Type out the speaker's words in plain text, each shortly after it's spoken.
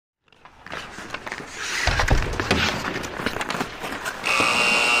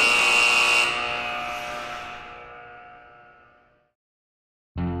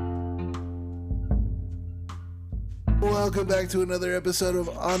welcome back to another episode of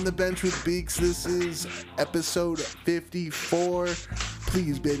On the Bench with Beaks. This is episode 54.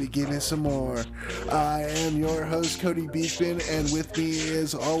 Please, baby, give me some more. I am your host, Cody Beachman, and with me,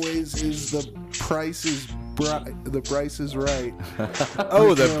 as always, is the Price is right.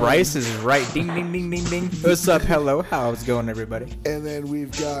 Oh, the Bryce is right. Ding, ding, ding, ding, ding. What's up? Hello. How's it going, everybody? And then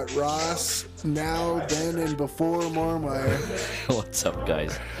we've got Ross, now, then, and before Mormeyer. What's up,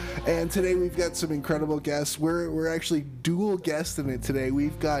 guys? And today we've got some incredible guests. We're actually dual guesting it today.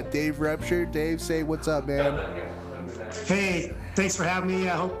 We've got Dave Repsher. Dave, say what's up, man. Hey, thanks for having me.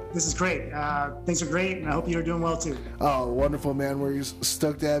 I hope this is great. Things are great, and I hope you're doing well too. Oh, wonderful, man. We're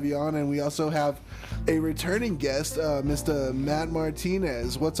stoked to have you on, and we also have a returning guest, Mr. Matt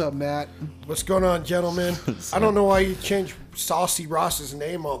Martinez. What's up, Matt? What's going on, gentlemen? I don't know why you change Saucy Ross's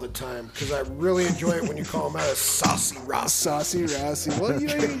name all the time, because I really enjoy it when you call him out as Saucy Ross. Saucy Rossi. Well,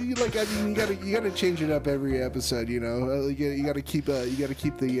 you gotta change it up every episode. You know, you gotta keep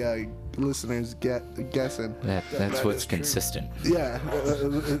the listeners guessing. That's what's consistent. Yeah,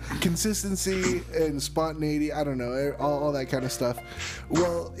 consistency and spontaneity. I don't know, all that kind of stuff.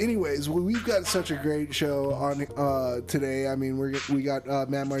 Well, anyways, we've got such a great show on today. I mean, we got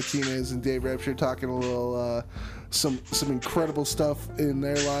Matt Martinez and Dave Repsher talking a little some incredible stuff in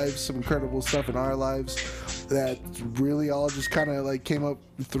their lives, some incredible stuff in our lives that really all just kind of like came up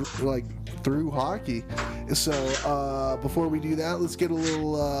through hockey. So before we do that, let's get a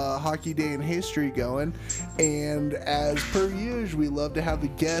little hockey day in history going. And as per usual, we love to have the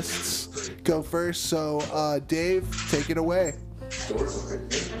guests go first. So Dave, take it away.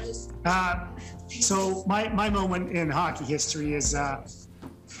 So my moment in hockey history is, a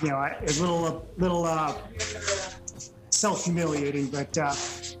little self-humiliating, but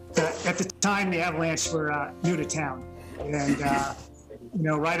at the time the Avalanche were new to town, and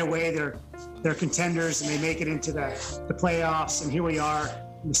right away they're contenders and they make it into the playoffs, and here we are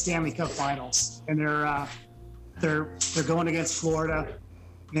in the Stanley Cup Finals, and they're going against Florida,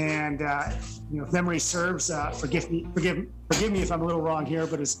 and if memory serves, forgive me if I'm a little wrong here,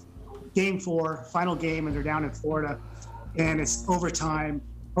 but it's Game 4, final game, and they're down in Florida, and it's overtime,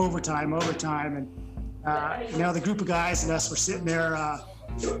 and the group of guys and us were sitting there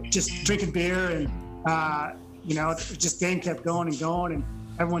just drinking beer, and just game kept going and going, and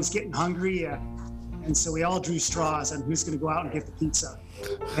everyone's getting hungry, and so we all drew straws on who's going to go out and get the pizza,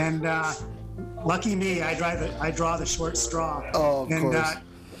 and lucky me, I draw the short straw. Oh, of course.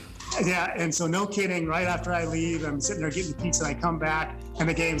 Yeah, and so no kidding, right after I leave, I'm sitting there getting the pizza, I come back and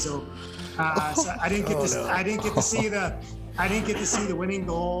the game's over. So I didn't get to see the winning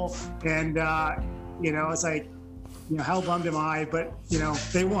goal, and it's like, how bummed am I? But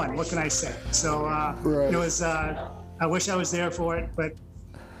they won. What can I say? So right. It was. I wish I was there for it, but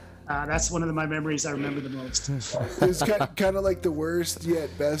that's one of my memories I remember the most. It's kind of like the worst yet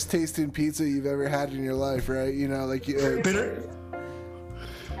best tasting pizza you've ever had in your life, right? Bitter.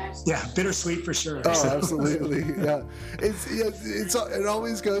 Yeah, bittersweet for sure. Oh, absolutely. Yeah, it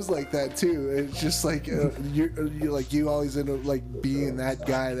always goes like that too. It's just like you always end up like being that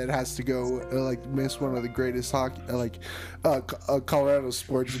guy that has to go miss one of the greatest hockey Colorado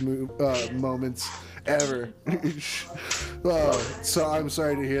sports moments ever. So I'm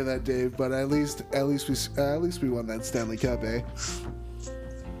sorry to hear that, Dave. But at least we won that Stanley Cup, eh?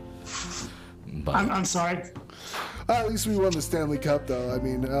 I'm sorry. At least we won the Stanley Cup, though. I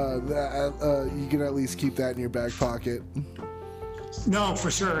mean, you can at least keep that in your back pocket. No,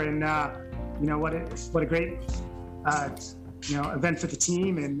 for sure. And what a great event for the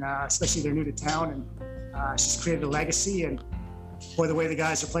team, and especially they're new to town, and it's just created a legacy. And boy, the way the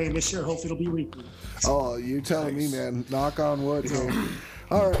guys are playing this year, hopefully it'll be repeated. Oh, you're telling me, man. Knock on wood here.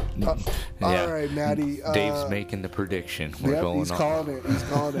 All right, all right, Maddie. Dave's making the prediction. He's calling it.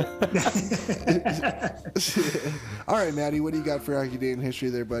 All right, Maddie, what do you got for Hockey Day in history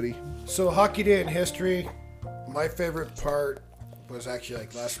there, buddy? So Hockey Day in history, my favorite part was actually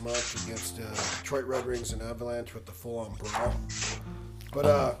last month against Detroit Red Wings and Avalanche with the full-on brawl. But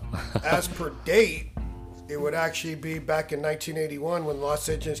as per date, it would actually be back in 1981 when Los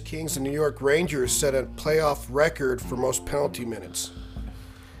Angeles Kings and New York Rangers set a playoff record for most penalty minutes.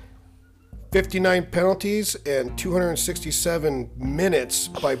 59 penalties and 267 minutes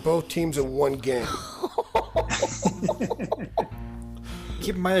by both teams in one game.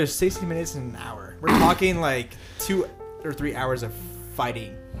 Keep in mind, there's 60 minutes in an hour. We're talking like 2 or 3 hours of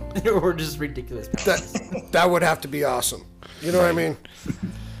fighting. Or just ridiculous penalties. That would have to be awesome. You know what I mean?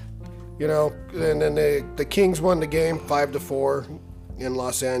 And then the Kings won the game 5-4 in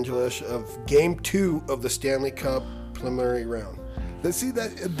Los Angeles of Game 2 of the Stanley Cup preliminary round. There's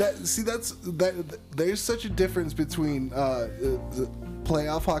such a difference between the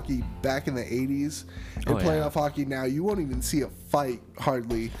playoff hockey back in the 80s and playoff hockey now. You won't even see a fight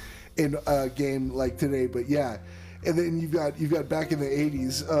hardly in a game like today. But yeah, and then you've got back in the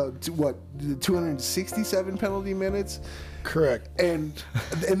 80s, 267 penalty minutes. Correct. And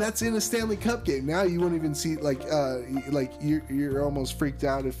that's in a Stanley Cup game. Now you won't even see like you're almost freaked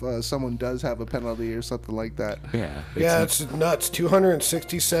out if someone does have a penalty or something like that. Yeah. Yeah, it's nuts.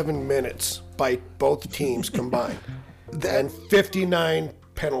 267 minutes by both teams combined, and 59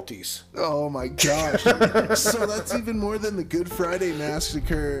 penalties. Oh my gosh! So that's even more than the Good Friday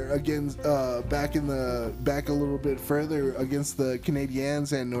massacre against back a little bit further against the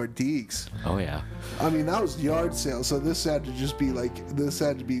Canadiens and Nordiques. Oh yeah. I mean, that was yard sale, so this had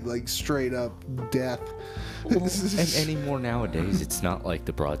to be like straight up death. And anymore nowadays, it's not like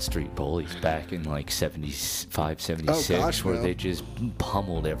the Broad Street Bullies back in like 75, 76, gosh, where no. they just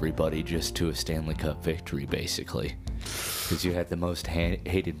pummeled everybody just to a Stanley Cup victory, basically. Because you had the most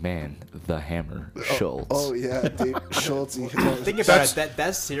hated man, the Hammer, Schultz. Oh yeah, Dave Schultz. Think about it.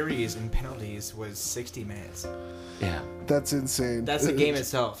 That series in penalties was 60 minutes. Yeah. That's insane. That's the game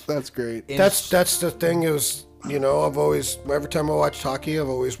itself. That's great. That's the thing is, I've always, every time I watched hockey, I've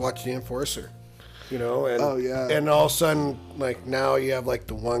always watched the Enforcer. And and all of a sudden, like now you have like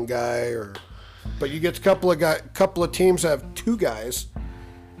the one guy, but you get a couple of teams have two guys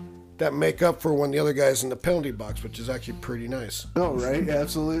that make up for when the other guy's in the penalty box, which is actually pretty nice. Oh right,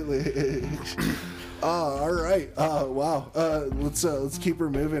 absolutely. All right. Wow. Let's keep her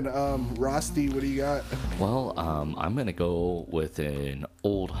moving. Rusty, what do you got? Well, I'm gonna go with an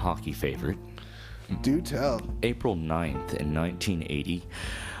old hockey favorite. Do tell. April 9th in 1980,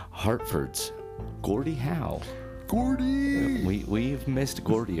 Hartford's Gordie Howe. Gordy. We've missed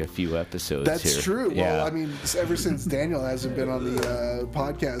Gordie a few episodes. That's here. true. Yeah. Well, I mean, ever since Daniel hasn't been on the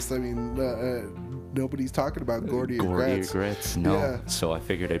podcast, I mean, nobody's talking about Gordie or Gordie Gretz. or Gretz, no. Yeah. So I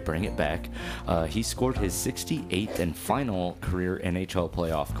figured I'd bring it back. He scored his 68th and final career NHL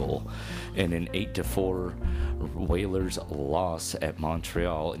playoff goal in an 8-4 Whalers loss at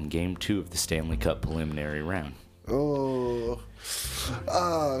Montreal in Game 2 of the Stanley Cup preliminary round. Oh,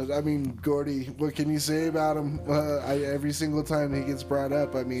 I mean, Gordie, what can you say about him? Every single time he gets brought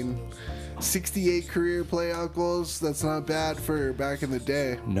up, I mean, 68 career playoff goals, that's not bad for back in the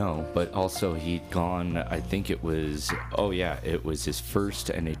day. No, but also he'd gone, I think it was his first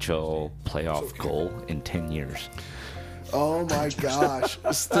NHL playoff goal in 10 years. Oh my gosh!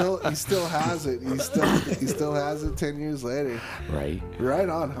 He still has it. He still has it 10 years later. Right. Right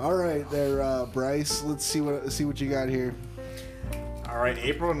on. All right, there, Bryce. Let's see what you got here. All right,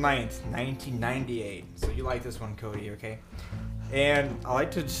 April 9th, 1998. So you like this one, Cody, okay? And I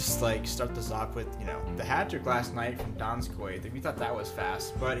like to just start this off with, the hat trick last night from Donskoy. We thought that was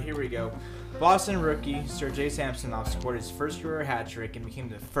fast, but here we go. Boston rookie Sergei Samsonov scored his first career hat trick and became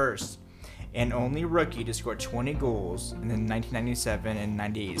the first and only rookie to score 20 goals in the 1997 and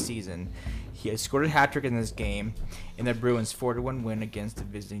 98 season. He had scored a hat trick in this game in the Bruins' 4-1 win against the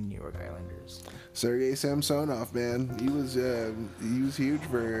visiting New York Islanders. Sergei Samsonov, man, he was huge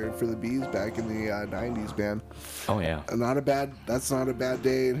for the Bees back in the 90s, man. Oh yeah. That's not a bad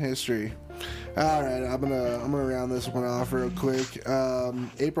day in history. All right, I'm gonna round this one off real quick.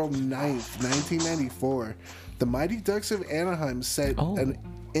 April 9th, 1994, the Mighty Ducks of Anaheim set an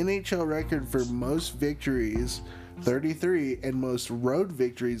NHL record for most victories, 33, and most road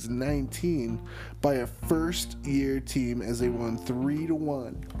victories, 19, by a first-year team as they won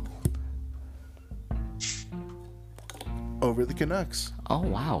 3-1 over the Canucks. Oh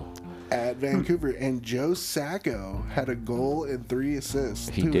wow. At Vancouver, and Joe Sacco had a goal and 3 assists.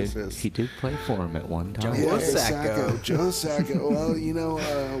 He 2 did. assists. He did play for him at one time. Joe Yeah, Sacco. Joe Sacco.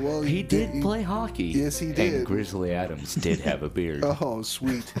 Well, He did play hockey. Yes, he did. And Grizzly Adams did have a beard. Oh,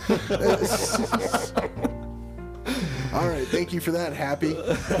 sweet. All right, thank you for that, Happy.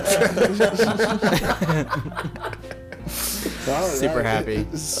 All Super right. happy.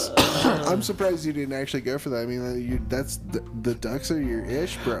 I'm surprised you didn't actually go for that. I mean, that's the Ducks are your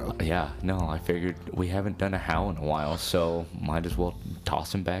ish, bro. Yeah, no, I figured we haven't done a Howe in a while, so might as well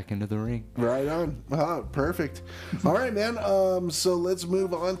toss him back into the ring. Right on. Perfect. All right, man. So let's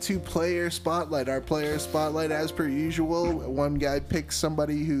move on to player spotlight. Our player spotlight, as per usual, one guy picks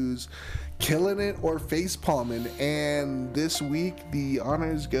somebody who's killing it or face palming, and this week the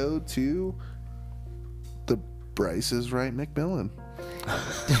honors go to the Bryce is Right McMillan.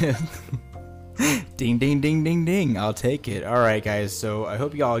 Ding, ding, ding, ding, ding. I'll take it. All right, guys. So I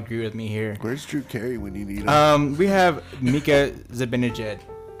hope you all agree with me here. Where's Drew Carey when you need him? We have Mika Zibanejad.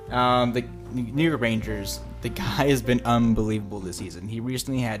 The New York Rangers. The guy has been unbelievable this season. He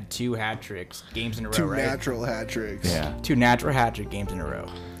recently had 2 hat tricks games in a row, Two right? natural hat tricks. Yeah. 2 natural hat trick games in a row.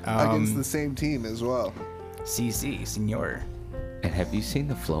 Against the same team as well. CC, Senor. And have you seen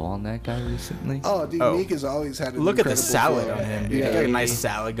the flow on that guy recently? Oh, dude, Oh. Mika's always had an Look at the incredible salad flow. on him, dude. Yeah. He got a nice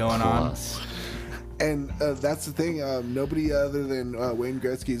salad going on. Plus. And that's the thing. Nobody other than Wayne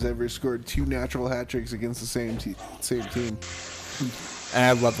Gretzky's ever scored 2 natural hat tricks against the same team. And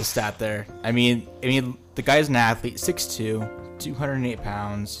I love the stat there. I mean, the guy's an athlete, 6'2", 208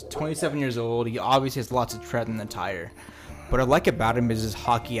 pounds, 27 years old. He obviously has lots of tread in the tire. What I like about him is his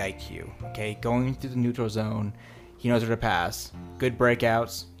hockey IQ. Okay, going through the neutral zone, he knows where to pass. Good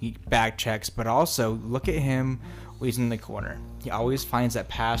breakouts, he back checks, but also look at him when he's in the corner. He always finds that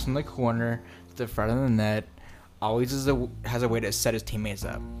pass in the corner to the front of the net. Always has a way to set his teammates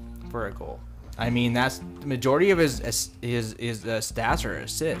up for a goal. I mean, that's the majority of his stats are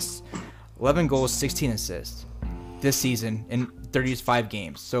assists. 11 goals, 16 assists this season in 35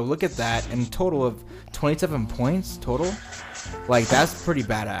 games. So look at that, in a total of 27 points total. Like, that's pretty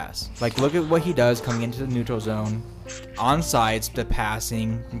badass. Like, look at what he does coming into the neutral zone, on sides, the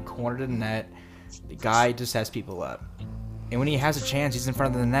passing from corner to net. The guy just has people up, and when he has a chance, he's in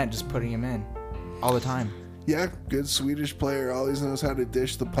front of the net, just putting him in all the time. Yeah, good Swedish player. Always knows how to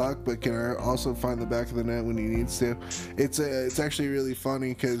dish the puck, but can also find the back of the net when he needs to. It's actually really funny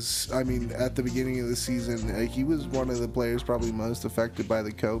because, I mean, at the beginning of the season, he was one of the players probably most affected by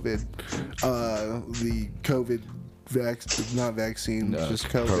the COVID not vaccine, just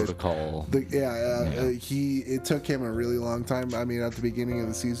COVID protocol. It took him a really long time. I mean, at the beginning of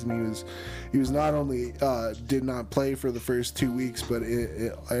the season, he was not only did not play for the first 2 weeks, but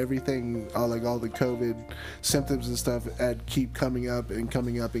everything, like all the COVID symptoms and stuff, had keep coming up and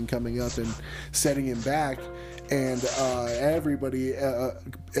coming up and coming up and setting him back. And everybody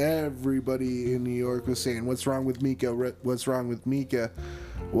in New York was saying, "What's wrong with Mika? What's wrong with Mika?"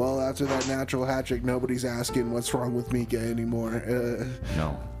 Well, after that natural hat trick, nobody's asking what's wrong with Mika anymore.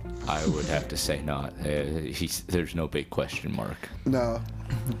 No, I would have to say not. There's no big question mark. No.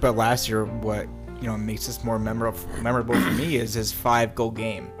 But last year, what makes this more memorable for me is his 5-goal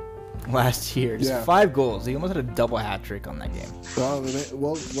game last year. Just 5 goals. He almost had a double hat trick on that game. Well,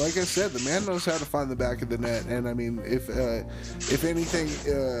 like I said, the man knows how to find the back of the net. And I mean, if anything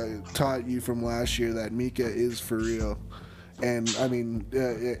taught you from last year, that Mika is for real. And I mean,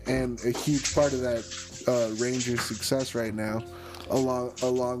 and a huge part of that Rangers' success right now,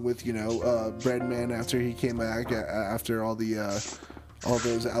 along with Breadman after he came back after all those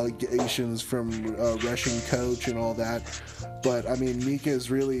allegations from Russian coach and all that. But I mean, Mika's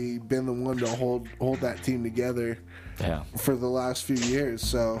really been the one to hold that team together for the last few years.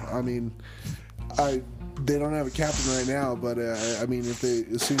 So I mean, they don't have a captain right now, but I mean, as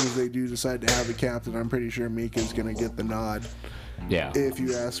soon as they do decide to have a captain, I'm pretty sure Mika's gonna get the nod. Yeah. If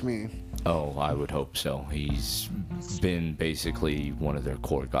you ask me. Oh, I would hope so. He's been basically one of their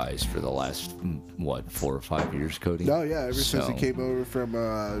core guys for the last 4 or 5 years, Cody. Oh yeah, ever since he came over from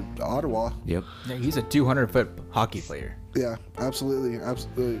Ottawa. Yep. Yeah, he's a 200-foot hockey player. Yeah, absolutely,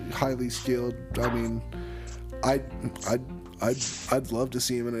 highly skilled. I mean, I'd love to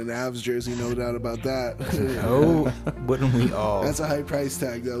see him in an Avs jersey, no doubt about that. Oh, wouldn't we all? That's a high price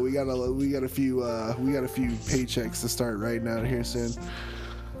tag, though. We got a few paychecks to start writing out here soon.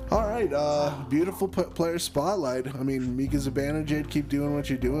 All right, beautiful player spotlight. I mean, Mika Zibanejad, keep doing what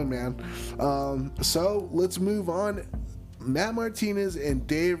you're doing, man. So let's move on. Matt Martinez and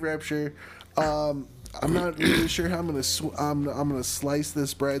Dave Repsher. I'm not really sure how I'm gonna slice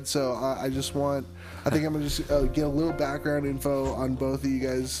this bread, so I think I'm gonna just get a little background info on both of you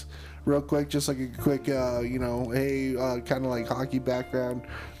guys real quick, just like a quick kind of like hockey background,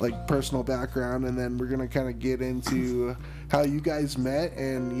 like personal background, and then we're gonna kind of get into how you guys met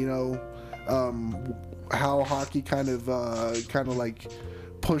and how hockey kind of like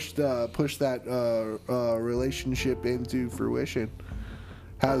pushed that relationship into fruition.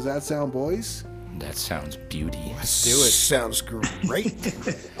 How does that sound, boys? That sounds beauty. Let's do it. Sounds great.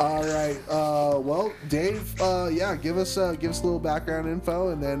 All right. Well, Dave, give us a little background info,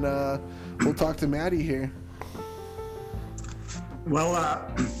 and then we'll talk to Maddie here. Well,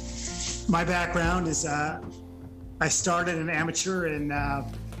 my background is I started an amateur and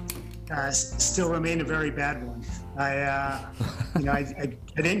still remain a very bad one. I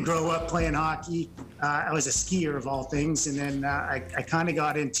didn't grow up playing hockey. I was a skier of all things, and then I kind of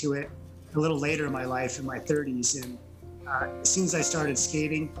got into it a little later in my life, in my 30s. And as soon as I started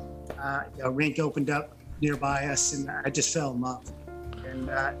skating, a rink opened up nearby us, and I just fell in love. And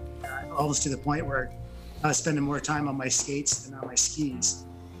almost to the point where I was spending more time on my skates than on my skis.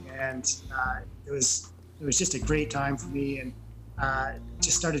 and it was just a great time for me, and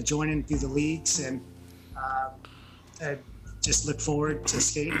just started joining through the leagues, and I just look forward to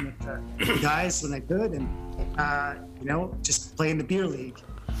skating with the guys when I could, and just playing the beer league,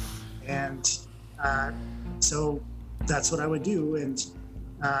 and so that's what I would do. And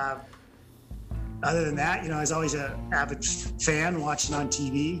other than that, I was always an avid fan watching on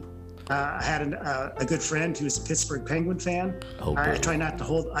TV. I had a good friend who was a Pittsburgh Penguin fan. Oh, I try not to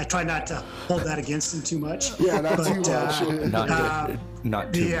hold that against him too much. Yeah, not too much.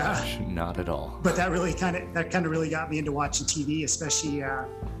 Not too much. Not at all. But that really kind of really got me into watching TV, especially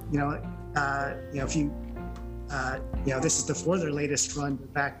if you this is before their latest run,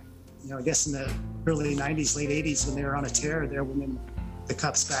 but back I guess in the early 90s, late 80s, when they were on a tear, they were winning the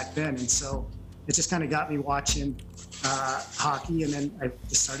cups back then, and so it just kind of got me watching hockey, and then I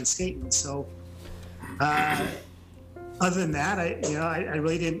just started skating. So other than that, I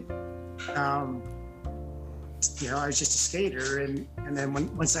really didn't. I was just a skater, and then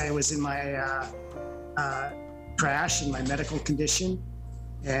once I was in my crash and my medical condition,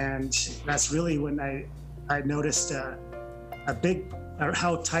 and that's really when I noticed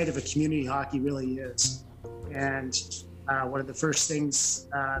how tight of a community hockey really is. And one of the first things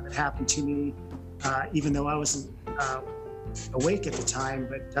that happened to me, even though I wasn't awake at the time,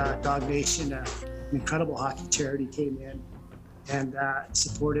 but Dog Nation, an incredible hockey charity, came in and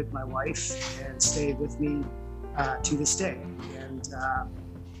supported my wife and stayed with me to this day. And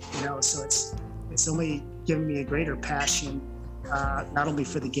so it's only given me a greater passion, not only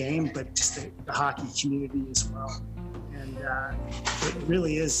for the game, but just the hockey community as well. And it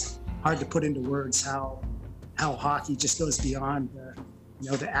really is hard to put into words how hockey just goes beyond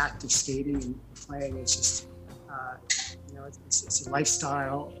the act of skating and playing. It's just it's a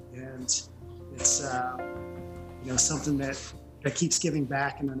lifestyle, and it's something that keeps giving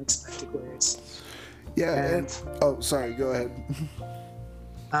back in unexpected ways. Yeah. Sorry. Go ahead.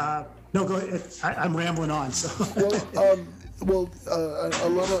 No, go ahead. I'm rambling on. So. A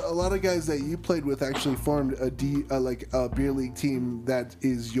lot of guys that you played with actually formed a beer league team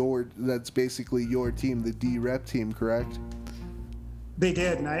that's basically your team, the D Rep team, correct? They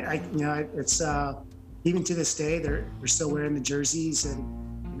did, and it's even to this day they're still wearing the jerseys, and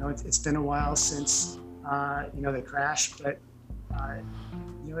it's been a while since the crash, but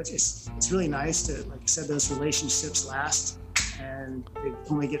it's really nice to, like I said, those relationships last, and they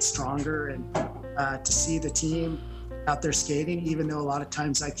only get stronger, and to see the team out there skating, even though a lot of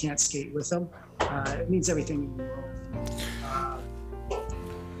times I can't skate with them, it means everything in the world.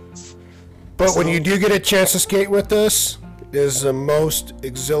 But when you do get a chance to skate with us, it is the most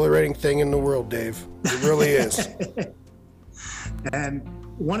exhilarating thing in the world, Dave. It really is. And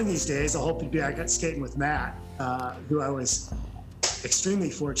one of these days, I'll hope to be back at skating with Matt, who I was extremely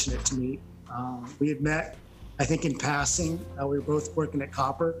fortunate to meet. We had met, I think, in passing. We were both working at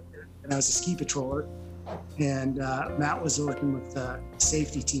Copper, and I was a ski patroller. And Matt was working with the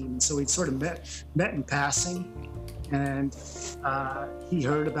safety team, and so we'd sort of met in passing. And he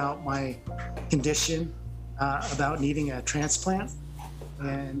heard about my condition, about needing a transplant,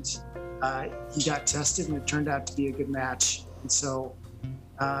 and he got tested, and it turned out to be a good match. And so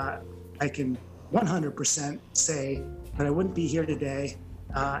I can 100% say that I wouldn't be here today,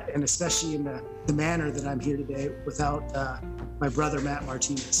 and especially in the manner that I'm here today, without my brother Matt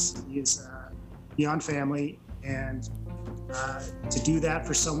Martinez. He is beyond family, and to do that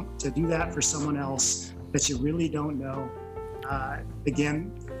for someone else that you really don't know.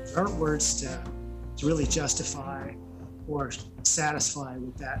 Again, there aren't words to really justify or satisfy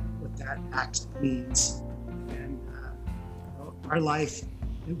what that act means. And our life,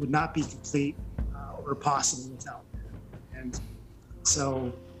 it would not be complete or possible without that. And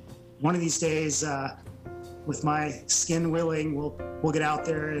so one of these days, with my skin willing, we'll get out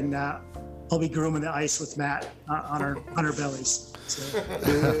there, and I'll be grooming the ice with Matt on our bellies. So.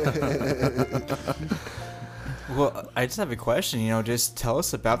 Well, I just have a question. Just tell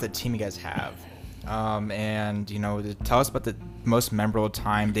us about the team you guys have, and tell us about the most memorable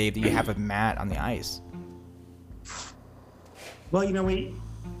time, Dave, that you have with Matt on the ice. Well,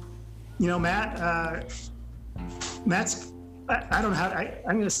 Matt's. I don't know how.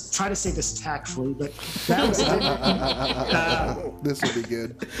 I'm going to try to say this tactfully, but that was this will be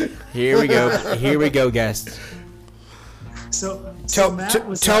good. Here we go, guests. So Matt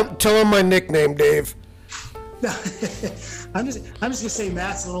was tell him my nickname, Dave. I'm just going to say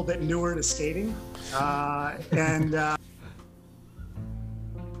Matt's a little bit newer to skating, and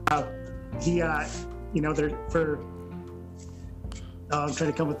he, there for. I'm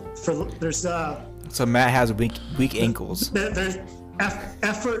trying to come with there's. So Matt has weak ankles. There's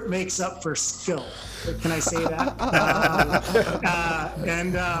effort makes up for skill. Can I say that?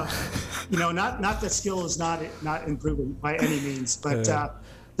 Not that skill is not improving by any means, but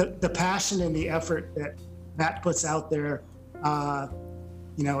the passion and the effort that Matt puts out there,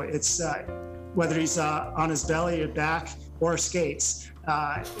 it's whether he's on his belly or back or skates,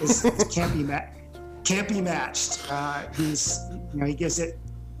 can't be matched. He gives it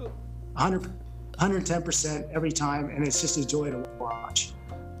 110% every time, and it's just a joy to watch.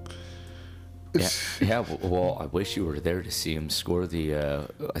 Yeah. Well, I wish you were there to see him score the.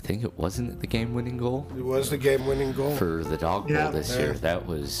 I think it wasn't the game-winning goal. It was the game-winning goal for the Dog Bowl this year. That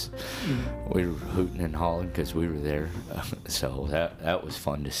was. We were hooting and hollering because we were there, so that was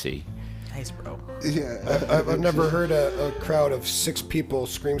fun to see. Nice, bro. Yeah, I've never heard a crowd of 6 people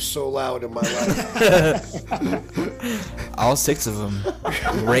scream so loud in my life. All 6 of them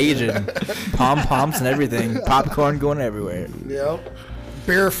raging, pom-poms and everything, popcorn going everywhere. Yep.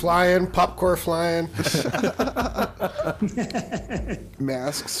 Beer flying, popcorn flying.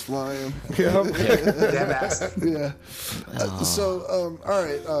 Masks flying. Yep. Yeah. So, all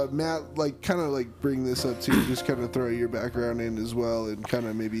right, Matt, kind of bring this up too. Just kind of throw your background in as well, and kind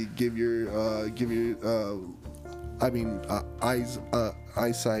of maybe give your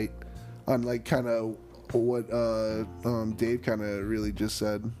eyesight on kind of what Dave kind of really just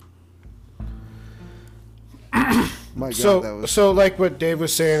said. My God, so like what Dave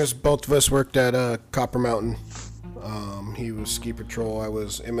was saying is both of us worked at Copper Mountain. He was ski patrol. I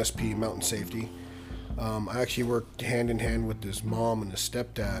was MSP mountain safety. I actually worked hand in hand with his mom and his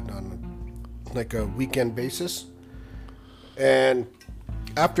stepdad on a weekend basis. And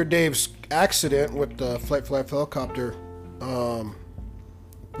after Dave's accident with the Flight helicopter,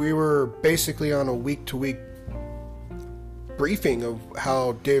 we were basically on a week-to-week briefing of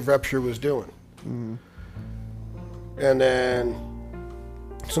how Dave Repsher was doing. Mm-hmm. And then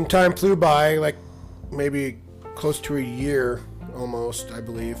some time flew by, maybe close to a year almost, I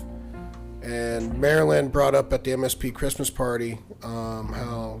believe. And Marilyn brought up at the MSP Christmas party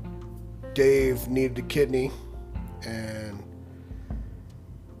how Dave needed a kidney, and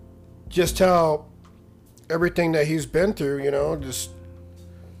just how everything that he's been through, just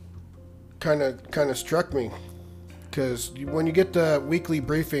kind of struck me. Because when you get the weekly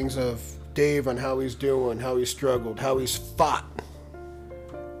briefings of Dave on how he's doing, how he's struggled, how he's fought,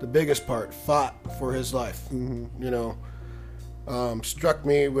 the biggest part, fought for his life, struck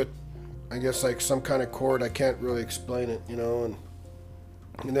me with, I guess, some kind of chord. I can't really explain it, and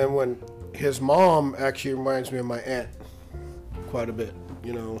then when his mom actually reminds me of my aunt quite a bit,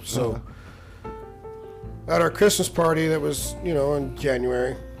 so at our Christmas party that was, in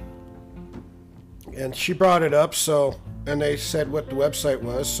January, and she brought it up, and they said what the website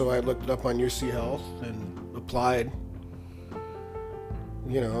was, so I looked it up on UC Health and applied.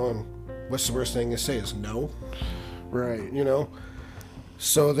 And what's the worst thing to say is no. Right.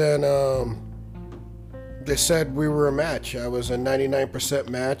 So then they said we were a match. I was a 99%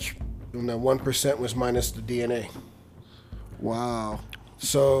 match, and the 1% was minus the DNA. Wow.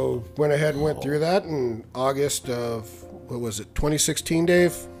 So went ahead and went through that in August of, 2016,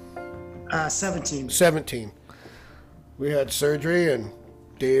 Dave? 17. 17. We had surgery, and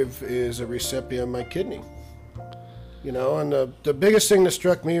Dave is a recipient of my kidney. And the biggest thing that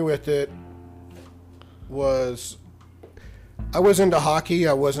struck me with it was I was into hockey.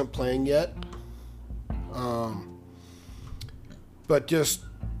 I wasn't playing yet. But just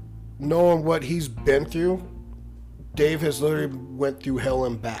knowing what he's been through, Dave has literally went through hell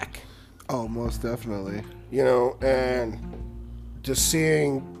and back. Oh, most definitely. And just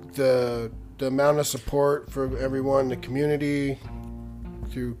seeing the amount of support for everyone in the community,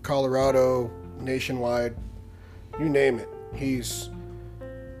 through Colorado, nationwide, you name it.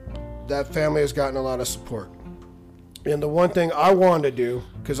 That family has gotten a lot of support. And the one thing I wanted to do,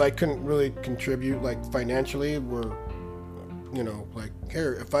 because I couldn't really contribute financially, were,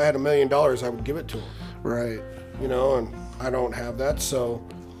 here, if I had $1 million, I would give it to him. Right. And I don't have that, so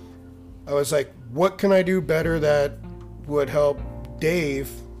I was like, what can I do better that would help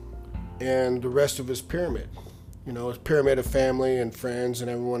Dave and the rest of his pyramid, his pyramid of family and friends and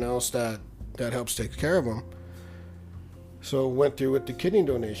everyone else that helps take care of him. So went through with the kidney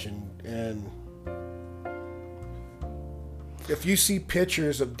donation, and if you see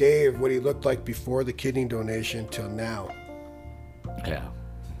pictures of Dave, what he looked like before the kidney donation till now, yeah,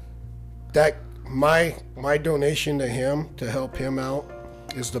 that my donation to him to help him out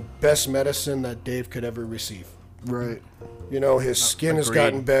is the best medicine that Dave could ever receive. Right. His skin has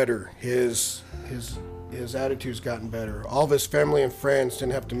gotten better. His his attitude's gotten better. All of his family and friends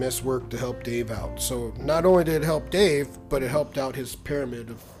didn't have to miss work to help Dave out. So not only did it help Dave, but it helped out his pyramid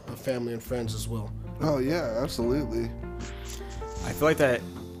of family and friends as well. Oh yeah, absolutely. I feel like that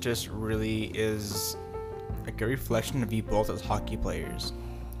just really is a good reflection of you both as hockey players.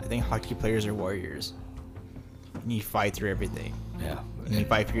 I think hockey players are warriors. And you fight through everything. Yeah. And you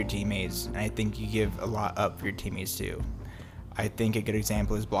fight for your teammates. And I think you give a lot up for your teammates too. I think a good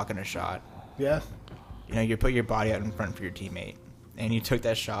example is blocking a shot. Yeah. You know, you put your body out in front for your teammate. And you took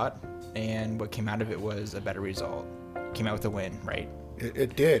that shot, and what came out of it was a better result. You came out with a win, right?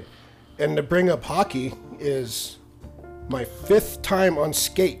 It did. And to bring up hockey is my 5th time on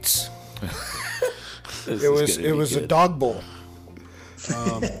skates. It was a dog bowl.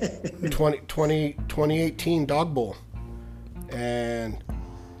 2018 dog bowl. And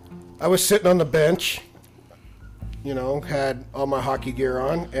I was sitting on the bench, you know, had all my hockey gear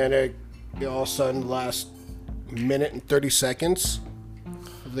on, and all of a sudden, the last minute and 30 seconds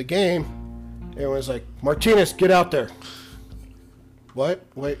of the game, it was like, Martinez, get out there. What?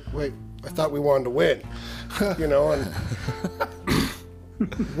 Wait. I thought we wanted to win. You know, and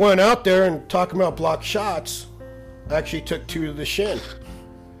went out there and talking about block shots. Actually took 2 to the shin.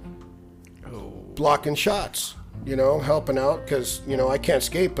 Blocking shots, you know, helping out because, you know, I can't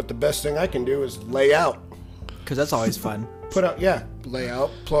skate, but the best thing I can do is lay out. Because that's always fun. Lay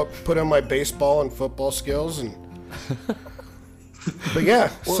out, put on my baseball and football skills, and but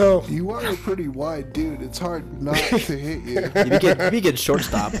yeah, Well, so you are a pretty wide dude. It's hard not to hit you. You get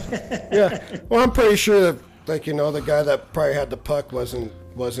shortstop. yeah. Well, I'm pretty sure that, like, you know, the guy that probably had the puck wasn't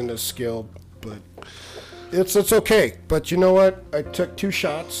as skilled, but it's okay. But you know what? I took 2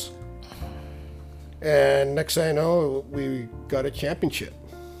 shots, and next thing I know, we got a championship.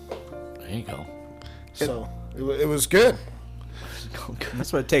 There you go. So it was good. And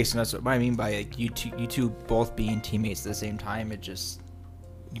that's what it takes, and that's what I mean by like you two both being teammates at the same time. It just,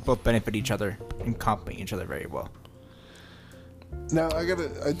 you both benefit each other and complement each other very well. Now I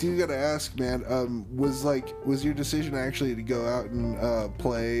do gotta ask, man. Was your decision actually to go out and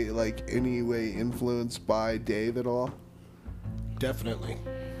play like any way influenced by Dave at all? Definitely.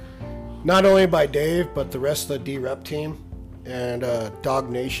 Not only by Dave, but the rest of the D-Rep team and Dog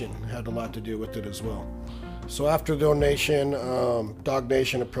Nation had a lot to do with it as well. So after the donation, Dog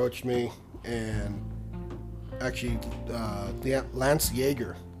Nation approached me, and actually Lance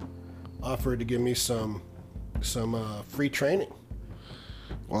Yeager offered to give me some free training.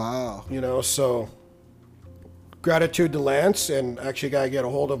 Wow. You know, so gratitude to Lance, and actually gotta get a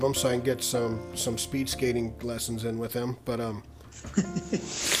hold of him so I can get some speed skating lessons in with him. But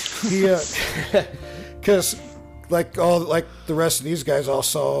he because like the rest of these guys all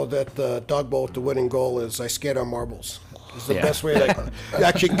saw that the dog bowl with the winning goal is I skate on marbles. It's the best way that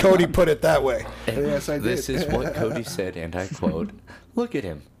actually Cody put it that way. Yes, I did. This is what Cody said, and I quote, "Look at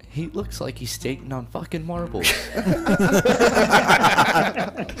him. He looks like he's skating on fucking marbles."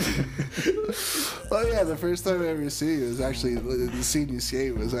 Oh yeah, the first time I ever see you was actually the senior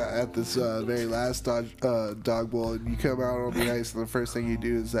skate was at this very last dog bowl, and you come out on the ice, and the first thing you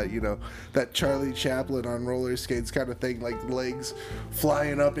do is that, you know, that Charlie Chaplin on roller skates kind of thing, like legs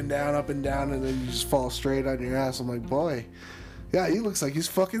flying up and down, and then you just fall straight on your ass. I'm like, boy, yeah, he looks like he's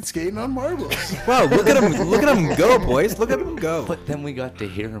fucking skating on marbles. Wow, look at him go, boys! Look at him go. But then we got to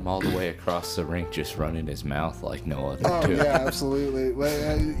hear him all the way across the rink just running his mouth like no other Oh two. yeah, absolutely.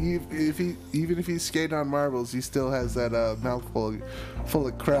 Well, even if he's skating on marbles, he still has that mouthful full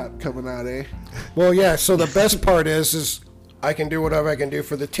of crap coming out, eh? Well, yeah. So the best part is I can do whatever I can do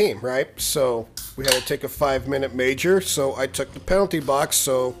for the team, right? So we had to take a 5-minute major, so I took the penalty box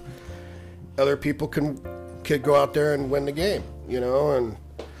so other people could go out there and win the game, you know. And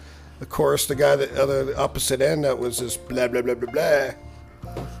of course, the guy the opposite end that was just blah blah blah blah blah.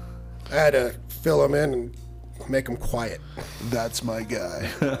 I had to fill him in and make him quiet. That's my guy.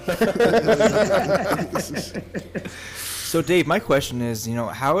 So Dave, my question is, you know,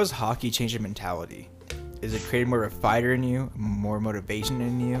 how has hockey changed your mentality? Is it created more of a fighter in you, more motivation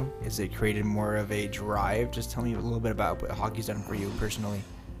in you? Is it created more of a drive? Just tell me a little bit about what hockey's done for you personally.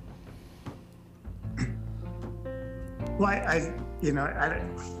 Well,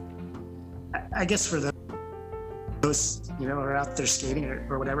 I guess for those, you know, are out there skating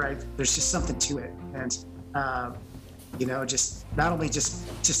or whatever, there's just something to it. And, you know, just not only just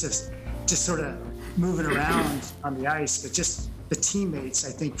sort of moving around on the ice, but just the teammates,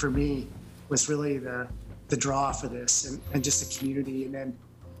 I think for me was really the draw for this, and just the community. And then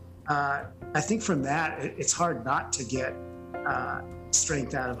I think from that, it's hard not to get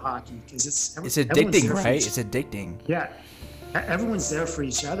strength out of hockey, because it's addicting, right? It's addicting. Yeah, everyone's there for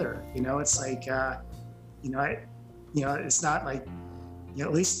each other. You know, it's like It's not like,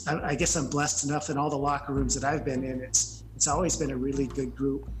 at least I guess I'm blessed enough in all the locker rooms that I've been in. It's always been a really good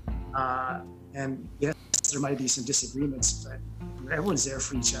group. And yes, there might be some disagreements, but everyone's there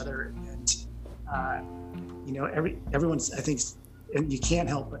for each other. And, everyone's, I think, and you can't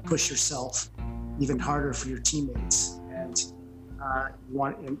help but push yourself even harder for your teammates and to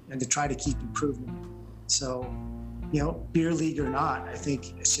try to keep improving. So, beer league or not, I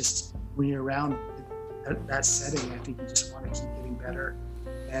think it's just when you're around that setting, I think you just want to keep getting better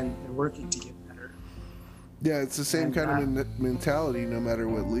and working to get better. Yeah, it's the same kind of mentality no matter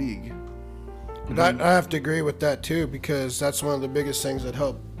what league. And I have to agree with that too, because that's one of the biggest things that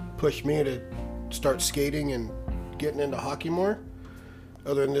helped push me to start skating and getting into hockey more,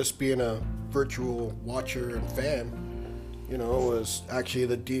 other than just being a virtual watcher and fan, was actually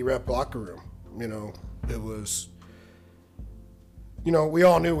the D-Rep locker room. It was, we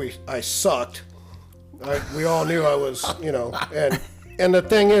all knew I sucked. We all knew I was, and the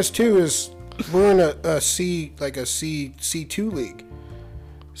thing is too, is we're in a C2 league.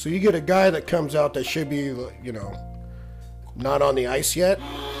 So you get a guy that comes out that should be, not on the ice yet.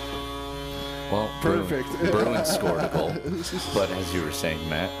 Well, perfect. Bruin scored a goal, but as you were saying,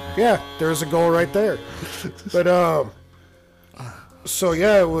 Matt. Yeah, there's a goal right there. But so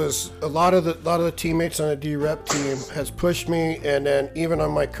yeah, it was a lot of the teammates on the D-Rep team has pushed me, and then even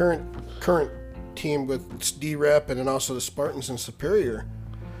on my current team with D-Rep and then also the Spartans and Superior,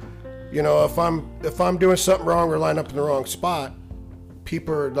 if I'm doing something wrong or line up in the wrong spot,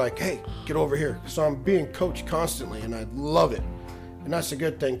 people are like, hey, get over here. So I'm being coached constantly, and I love it. And that's a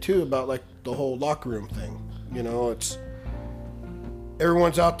good thing too about like the whole locker room thing. It's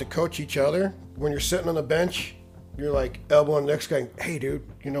everyone's out to coach each other. When you're sitting on the bench, you're like elbowing the next guy, hey dude,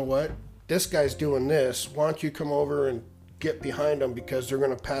 you know what? This guy's doing this. Why don't you come over and get behind him, because they're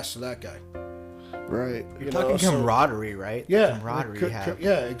gonna pass to that guy. Right. You're talking camaraderie, right? Yeah. Camaraderie.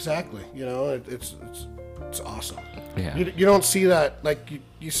 Yeah, exactly. It's awesome. Yeah. You don't see that, like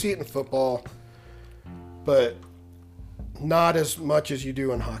you see it in football, but not as much as you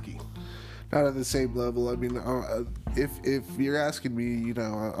do in hockey. Not at the same level. I mean, if you're asking me,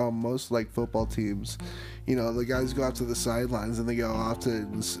 on most like football teams, the guys go out to the sidelines and they go off to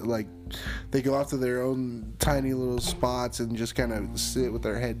their own tiny little spots and just kind of sit with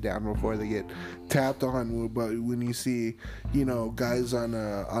their head down before they get tapped on. But when you see, guys on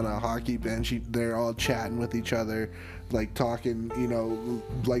a hockey bench, they're all chatting with each other, like talking,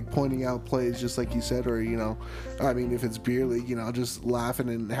 like pointing out plays, just like you said, or I mean, if it's beer league, just laughing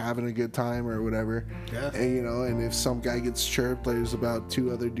and having a good time or whatever. Yeah. And and if some guy gets chirped, there's about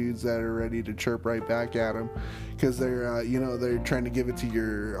two other dudes that are ready to chirp right back at him, because they're they're trying to give it to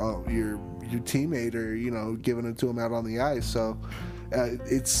your teammate, or giving it to him out on the ice. So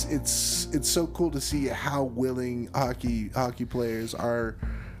it's so cool to see how willing hockey players are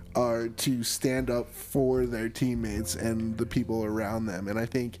to stand up for their teammates and the people around them. And I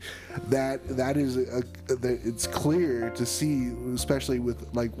think that is it's clear to see, especially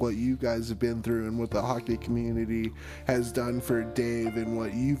with like what you guys have been through and what the hockey community has done for Dave, and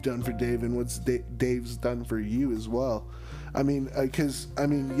what you've done for Dave, and what Dave's done for you as well. I mean,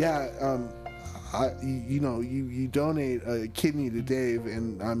 you donate a kidney to Dave,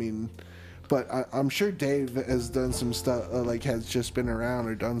 and I mean, but I'm sure Dave has done some stuff, has just been around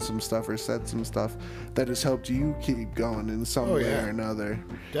or done some stuff or said some stuff that has helped you keep going in some way or another.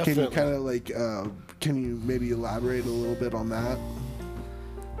 Definitely. Can you kind of can you maybe elaborate a little bit on that?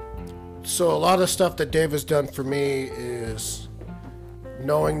 So a lot of stuff that Dave has done for me is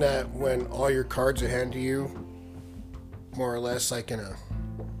knowing that when all your cards are handed to you, more or less like in a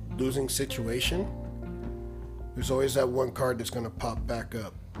losing situation, there's always that one card that's going to pop back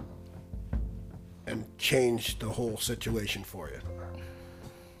up and change the whole situation for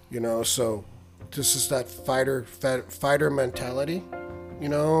you. So this is that fighter mentality,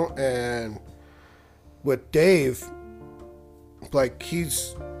 and with Dave, like,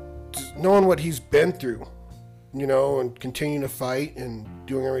 he's knowing what he's been through, and continuing to fight and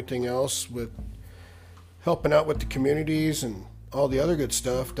doing everything else with helping out with the communities and all the other good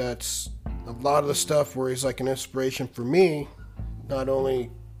stuff. That's a lot of the stuff where he's like an inspiration for me, not only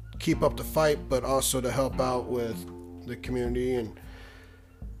keep up the fight, but also to help out with the community and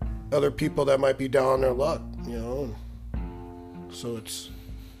other people that might be down on their luck, So it's,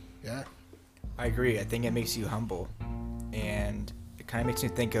 yeah. I agree. I think it makes you humble, and it kind of makes me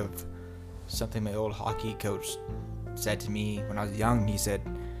think of something my old hockey coach said to me when I was young. He said,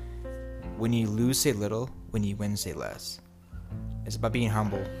 when you lose, say little. When you win, say less. It's about being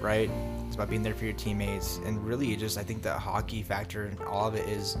humble, right? It's about being there for your teammates. And really, I think the hockey factor and all of it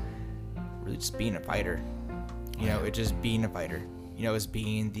is really just being a fighter. You know, it just being a fighter. You know, it's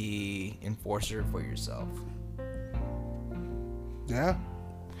being the enforcer for yourself. Yeah.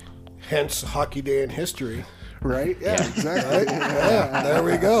 Hence Hockey Day in history. Right? Yeah, exactly. Yeah, there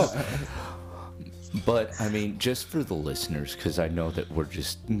we go. But I mean, just for the listeners, because I know that we're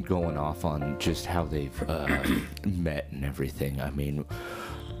just going off on just how they've met and everything. I mean,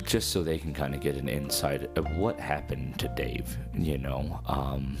 just so they can kind of get an insight of what happened to Dave, you know,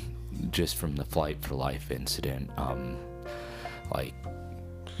 just from the Flight for Life incident, like,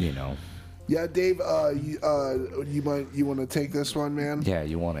 you know. Yeah, Dave, you want to take this one, man? Yeah,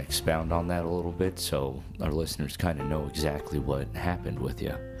 you want to expound on that a little bit so our listeners kind of know exactly what happened with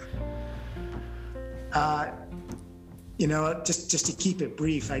you. You know, just to keep it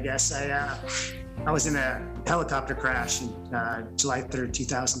brief, I guess, I was in a helicopter crash on July 3rd,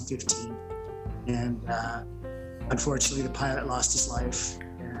 2015. And unfortunately, the pilot lost his life.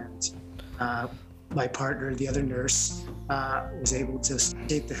 And my partner, the other nurse, was able to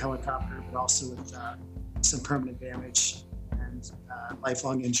escape the helicopter, but also with some permanent damage and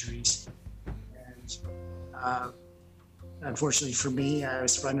lifelong injuries. And unfortunately for me, I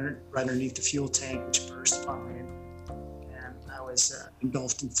was right underneath the fuel tank, which burst upon landing, and I was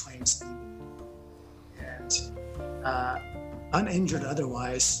engulfed in flames. And uninjured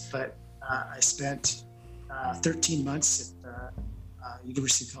otherwise, but I spent 13 months at the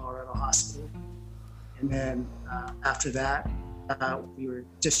University of Colorado Hospital. And then after that, we were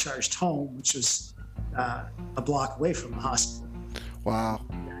discharged home, which was a block away from the hospital. Wow.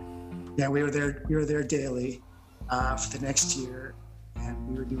 Yeah, we were there daily for the next year, and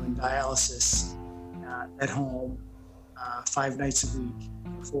we were doing dialysis at home 5 nights a week,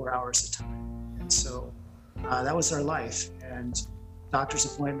 4 hours a time. And so that was our life, and doctor's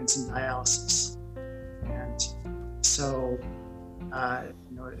appointments and dialysis. And so,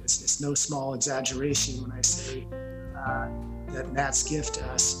 you know, it's no small exaggeration when I say that Matt's gift to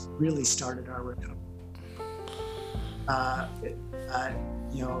us really started our recovery.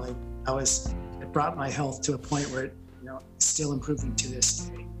 You know, like it brought my health to a point where you know, it's still improving to this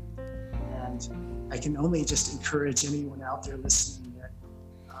day. And I can only just encourage anyone out there listening that,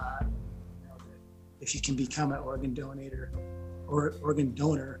 you know, that if you can become an organ donor,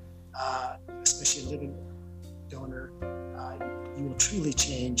 especially a living donor, you will truly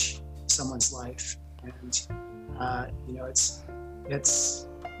change someone's life. And you know, it's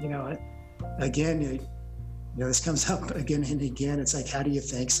you know, again, you know, this comes up again and again. It's like, how do you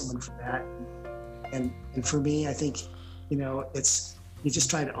thank someone for that? And for me, I think, you know, it's, you just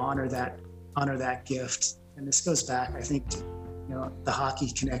try to honor that gift. And this goes back, I think, to, you know, the hockey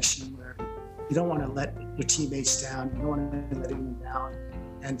connection, where you don't want to let your teammates down. You don't want to let anyone down.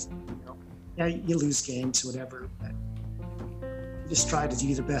 And, you know, yeah, you lose games, whatever, but you just try to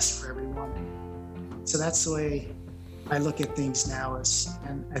do the best for everyone. So that's the way I look at things now,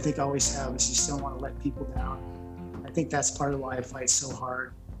 and I think I always have, is you just don't want to let people down. I think that's part of why I fight so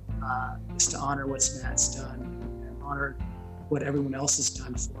hard, is to honor what Matt's done and honor what everyone else has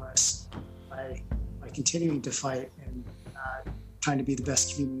done for us by continuing to fight and trying to be the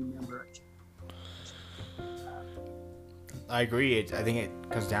best community member. I agree. I think it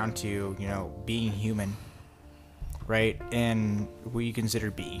comes down to, you know, being human, right? And what you consider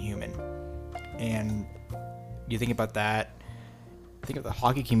being human. And you think about that, think of the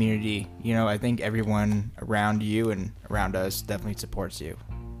hockey community, you know, I think everyone around you and around us definitely supports you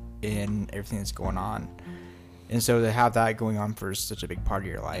in everything that's going on. And so to have that going on for such a big part of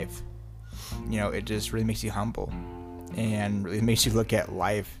your life, you know, it just really makes you humble and really makes you look at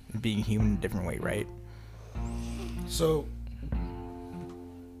life and being human in a different way, right? So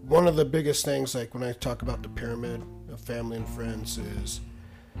one of the biggest things, like when I talk about the pyramid of family and friends, is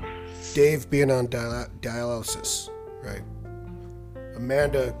Dave being on dialysis, right?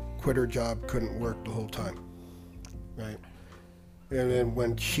 Amanda quit her job, couldn't work the whole time, right? And then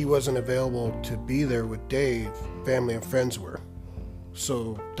when she wasn't available to be there with Dave, family and friends were.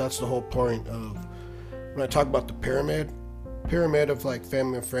 So that's the whole point of, when I talk about the pyramid of like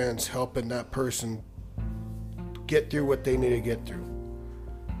family and friends helping that person get through what they need to get through.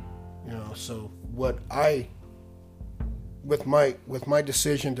 You know, so what I, with my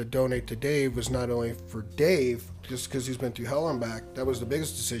decision to donate to Dave, was not only for Dave, just because he's been through hell and back, that was the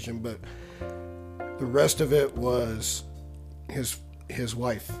biggest decision, but the rest of it was his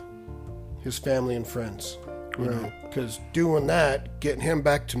wife, his family and friends. You know, because doing that, getting him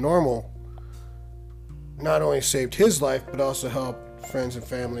back to normal, not only saved his life, but also helped friends and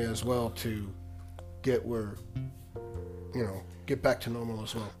family as well to get where, you know, get back to normal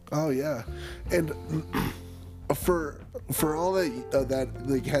as well. Oh yeah, and for all that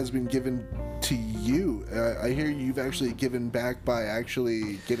like has been given to you, I hear you've actually given back by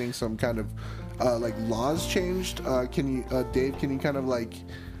actually getting some kind of like laws changed. Can you, Dave? Can you kind of like,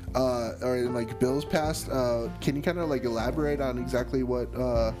 or like bills passed? Can you kind of like elaborate on exactly what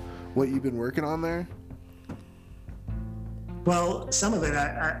you've been working on there? Well, some of it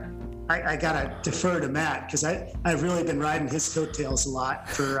I gotta defer to Matt because I've really been riding his coattails a lot.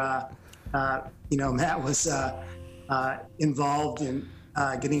 For Matt was involved in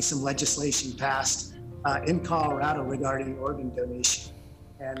getting some legislation passed in Colorado regarding organ donation,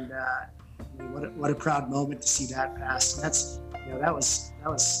 and what a proud moment to see that passed. And that's that was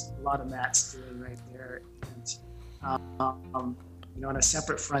a lot of Matt's doing right there. And on a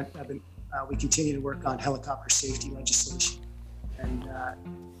separate front, we continue to work on helicopter safety legislation, and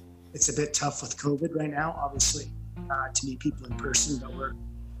it's a bit tough with COVID right now, obviously, to meet people in person, but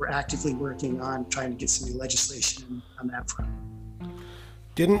we're actively working on trying to get some new legislation on that front.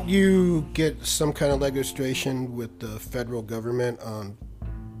 Didn't you get some kind of legislation with the federal government on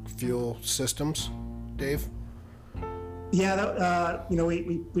fuel systems, Dave? Yeah, we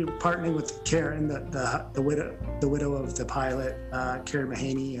were partnering with Karen, the widow of the pilot, Karen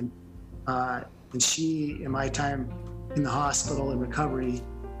Mahaney, and she, in my time in the hospital in recovery,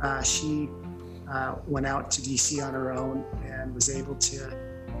 she went out to DC on her own and was able to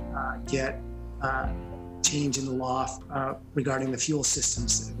get change in the law regarding the fuel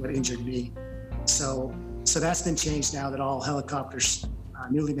systems that would injured me. So that's been changed now that all helicopters,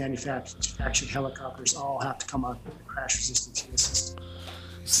 newly manufactured helicopters, all have to come up with a crash-resistant fuel system.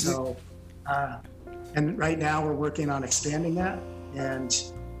 So, and right now we're working on expanding that, and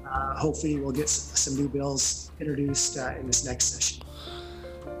hopefully we'll get some new bills introduced in this next session.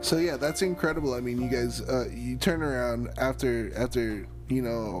 So yeah, that's incredible. I mean, you guys, you turn around after a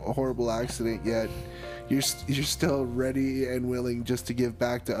horrible accident, yet you're still ready and willing just to give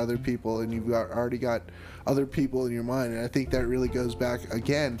back to other people, and you've already got other people in your mind. And I think that really goes back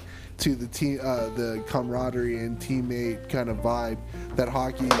again to the team, the camaraderie and teammate kind of vibe that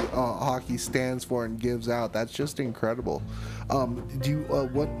hockey stands for and gives out. That's just incredible. Do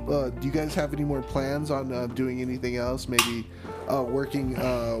you guys have any more plans on doing anything else? Maybe working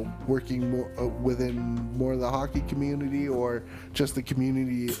more within more of the hockey community, or just the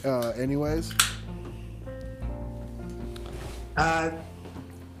community anyways?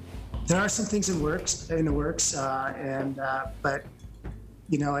 There are some things in the works, but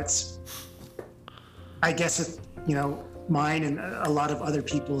it's, I guess, mine and a lot of other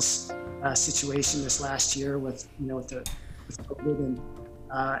people's situation this last year with COVID and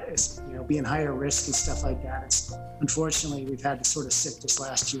being higher risk and stuff like that. It's unfortunately we've had to sort of sit this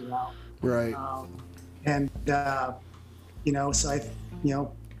last year out. Right. So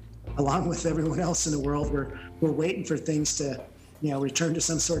along with everyone else in the world, we're waiting for things to return to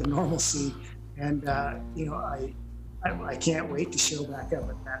some sort of normalcy, and I can't wait to show back up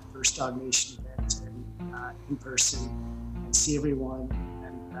at that first Dog Nation event and in person and see everyone,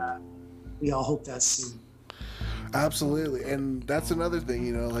 and we all hope that's soon. Absolutely, and that's another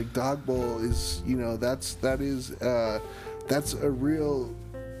thing, like Dog Bowl is, that's a real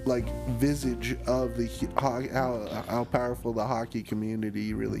visage of the how powerful the hockey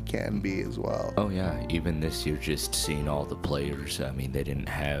community really can be as well. Oh yeah, even this year, just seeing all the players. I mean, they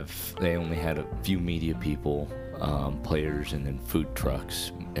only had a few media people, players, and then food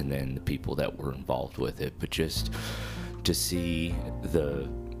trucks, and then the people that were involved with it. But just to see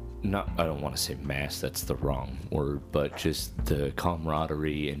I don't want to say mass, that's the wrong word, but just the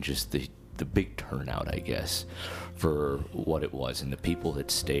camaraderie and just the big turnout, I guess, for what it was, and the people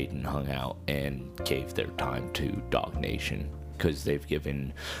that stayed and hung out and gave their time to Dog Nation, because they've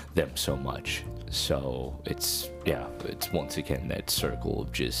given them so much. So it's once again that circle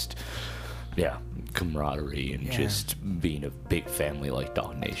of just camaraderie and just being a big family like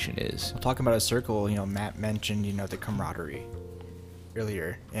Dog Nation is. Talking about a circle, Matt mentioned the camaraderie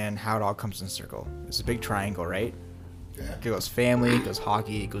earlier and how it all comes in a circle. It's a big triangle, right? Yeah. It goes family, it goes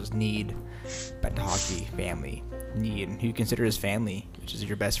hockey, it goes need, back to hockey, family, need, and who you consider as family, which is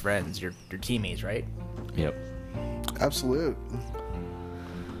your best friends, your teammates, right? Yep. Absolute.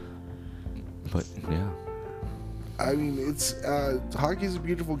 But yeah. I mean, it's hockey's a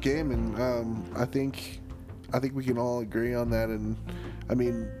beautiful game, and I think we can all agree on that. And I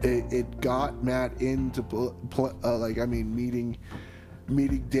mean, it got Matt into meeting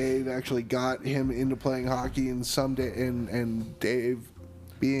Dave actually got him into playing hockey, and and Dave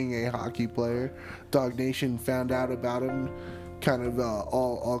being a hockey player, Dog Nation found out about him, kind of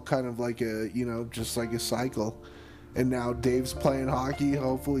all kind of like just like a cycle. and now Dave's playing hockey.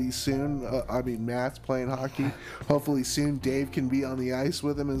 Hopefully soon. Matt's playing hockey. Hopefully soon Dave can be on the ice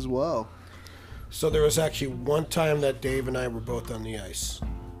with him as well. So there was actually one time that Dave and I were both on the ice.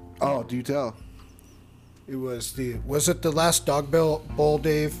 Oh, do tell. It was it the last Dog Bowl,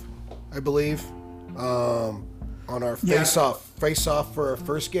 Dave? I believe. On our face off for our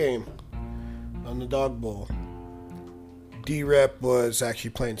first game on the Dog Bowl. D-Rep was actually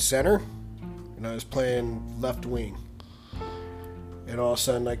playing center, and I was playing left wing. And all of a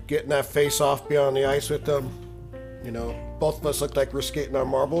sudden, like, getting that face off beyond the ice with them, you know, both of us looked like we're skating on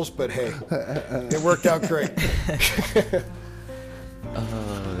marbles, but hey, it worked out great.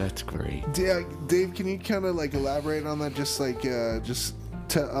 Oh, that's great. Yeah, Dave, can you kind of like elaborate on that? Just like,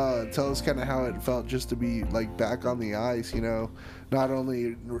 tell us kind of how it felt just to be like back on the ice, you know, not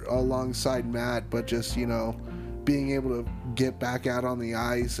only alongside Matt, but just, you know, being able to get back out on the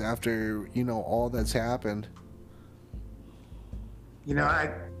ice after, you know, all that's happened. You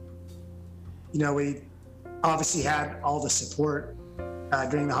know, we obviously had all the support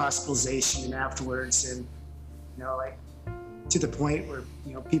during the hospitalization and afterwards, and, you know, like, to the point where,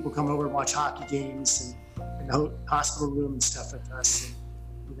 you know, people come over and watch hockey games and in the hospital room and stuff with us. And,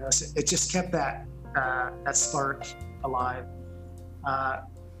 you know, so it just kept that spark alive.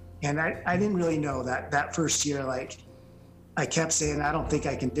 And I didn't really know that first year, like, I kept saying, I don't think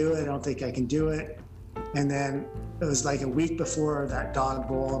I can do it. I don't think I can do it. And then it was like a week before that Dog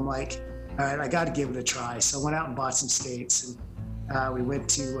Bowl. I'm like, all right, I got to give it a try. So I went out and bought some skates, and we went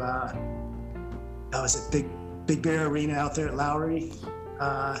to, that was a Big Bear Arena out there at Lowry,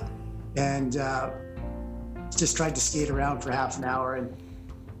 and just tried to skate around for half an hour, and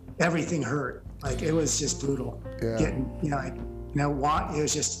everything hurt. Like, it was just brutal. Yeah. Getting, it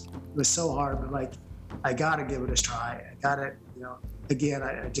was so hard, but like, I got to give it a try. I got to, you know, again,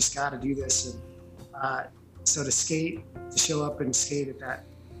 I just got to do this. And so to show up and skate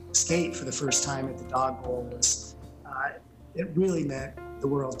for the first time at the Dog Bowl was, it really meant the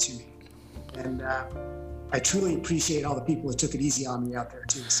world to me. And I truly appreciate all the people that took it easy on me out there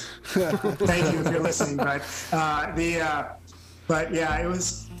too. So thank you if you're listening. But yeah, it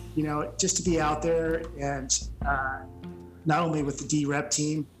was, you know, just to be out there and not only with the D-Rep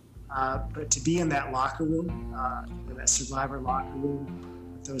team, but to be in that locker room, that Survivor locker room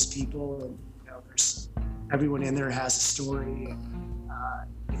with those people, and, you know, everyone in there has a story. And,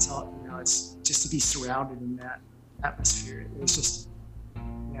 it's all, you know, it's just to be surrounded in that atmosphere. It was just,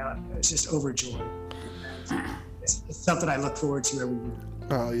 you know, it was just overjoyed. It's something I look forward to every year.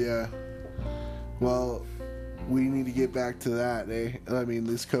 Oh yeah. Well, we need to get back to that, eh? I mean,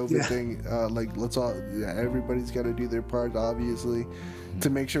 this COVID thing, everybody's got to do their part, obviously, to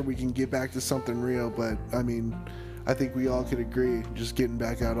make sure we can get back to something real. But I mean, I think we all could agree, just getting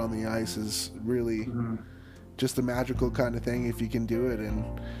back out on the ice is really just a magical kind of thing if you can do it.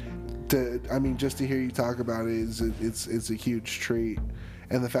 And just to hear you talk about it it's a huge treat.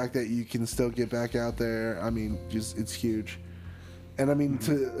 And the fact that you can still get back out there, I mean, just, it's huge. And I mean,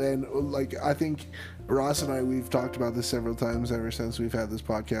 I think Ross and I, we've talked about this several times ever since we've had this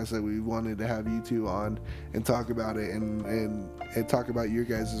podcast, that we wanted to have you two on and talk about it and talk about your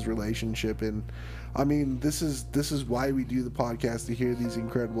guys' relationship. And I mean, this is why we do the podcast, to hear these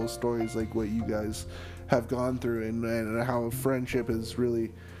incredible stories like what you guys have gone through, and how a friendship has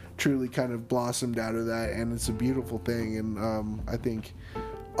really truly kind of blossomed out of that, and it's a beautiful thing. And I think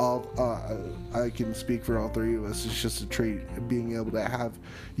I can speak for all three of us. It's just a treat being able to have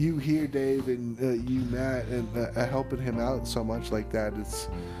you here, Dave, and you, Matt, and helping him out so much like that. It's,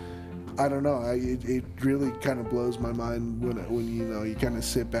 I don't know, it really kind of blows my mind when you know, you kind of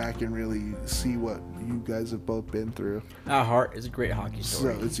sit back and really see what you guys have both been through. Hart is a great hockey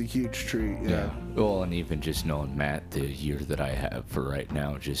story. So it's a huge treat. Yeah. Well, and even just knowing Matt, the year that I have for right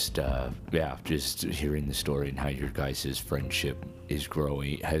now, just hearing the story and how your guys' friendship has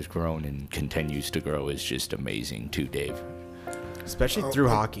grown and continues to grow is just amazing too, Dave. Especially through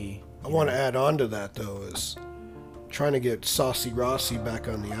hockey. I want to add on to that, though, is trying to get Saucy Rossi back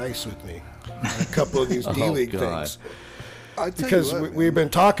on the ice with me. A couple of these D-League things. Because we've been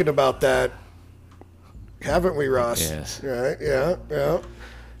talking about that, haven't we, Ross? Yes. Right, yeah.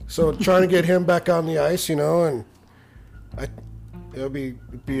 So trying to get him back on the ice, you know, and it'll be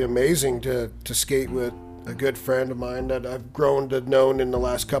amazing to skate with a good friend of mine that I've grown to know in the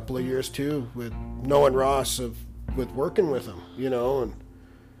last couple of years, too, with knowing Ross, with working with him, you know, and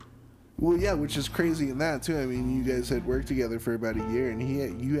Well, yeah, which is crazy in that too. I mean, you guys had worked together for about a year, and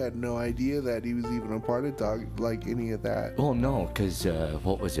you had no idea that he was even a part of any of that. Well, no, because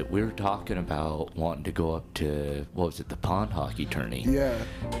what was it? We were talking about wanting to go up to, what was it, the pond hockey tourney. Yeah.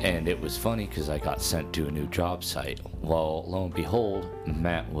 And it was funny because I got sent to a new job site. Well, lo and behold,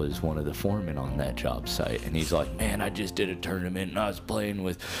 Matt was one of the foremen on that job site. And he's like, man, I just did a tournament and I was playing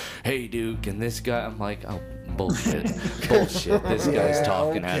with Hey Duke and this guy. I'm like, oh, bullshit. Bullshit. This guy's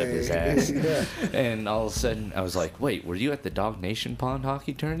talking out of his ass. Yeah. And all of a sudden, I was like, wait, were you at the Dog Nation pond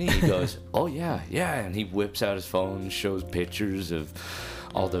hockey tourney? He goes, oh, yeah. And he whips out his phone, shows pictures of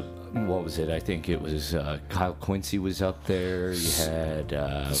all the, what was it? I think it was Kyle Quincy was up there. You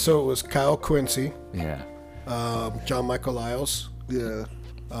had... So it was Kyle Quincy, yeah. John Michael Lyles, Yeah.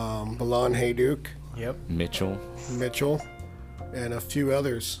 Milan Hayduk, Yep. Mitchell. and a few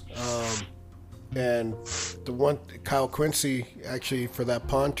others. And the one, Kyle Quincy, actually, for that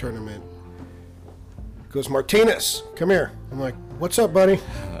pond tournament, goes, Martinez, come here. I'm like, what's up, buddy?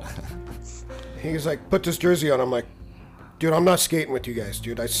 He's like, put this jersey on. I'm like, dude, I'm not skating with you guys,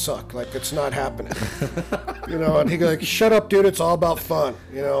 dude. I suck. Like, it's not happening. And he goes, like, shut up, dude. It's all about fun.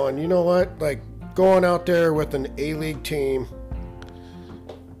 And you know what? Like, going out there with an A-League team,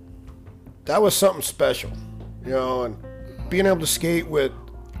 that was something special. And being able to skate with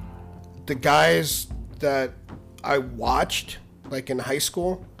the guys that I watched, like in high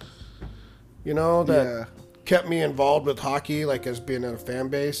school, that kept me involved with hockey, like as being in a fan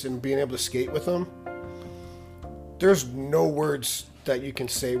base and being able to skate with them. There's no words that you can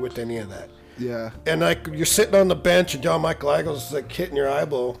say with any of that. Yeah. And like you're sitting on the bench and John Michael Lyles like hitting your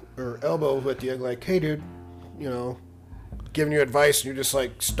elbow with you, like, hey dude, giving you advice, and you're just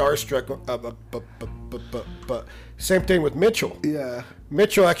like starstruck. But same thing with Mitchell. Yeah.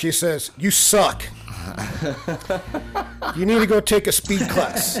 Mitchell actually says, you suck. You need to go take a speed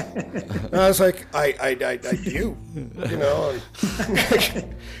class. And I was like, I do.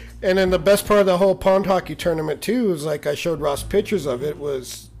 And then the best part of the whole pond hockey tournament too was, like, I showed Ross pictures of it,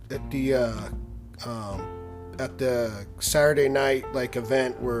 was at the Saturday night like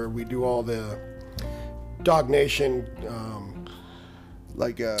event where we do all the Dog Nation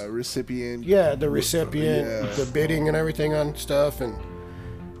Like a recipient. Yeah, the recipient, the bidding and everything on stuff, and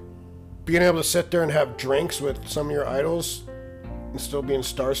being able to sit there and have drinks with some of your idols and still being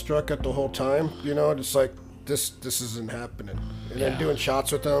starstruck at the whole time, just like this isn't happening. And then doing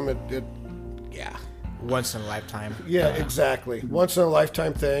shots with them, yeah. Once in a lifetime. Yeah, exactly. Once in a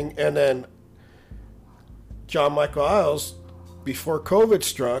lifetime thing. And then John Michael Lyles, before COVID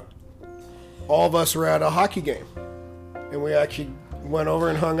struck, all of us were at a hockey game. And we actually went over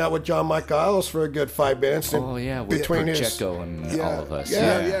and hung out with John Michael Lyles for a good 5 minutes. Oh yeah, with Pacheco and all of us.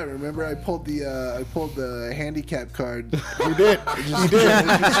 Yeah. Remember, I pulled the handicap card. You did. You did.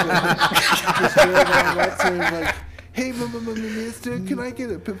 Just going on right to him, like, hey, mister, can I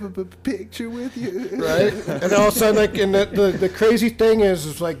get a picture with you? Right? And all of a sudden, like, and the crazy thing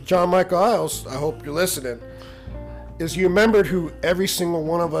is like John Michael Lyles, I hope you're listening, is you remembered who every single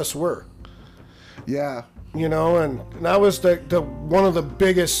one of us were. Yeah. And that was the one of the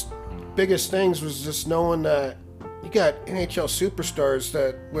biggest things, was just knowing that you got NHL superstars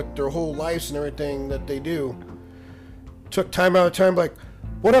that, with their whole lives and everything that they do, took time out of time, like,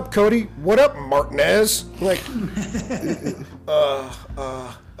 what up, Cody? What up, Martinez? Like,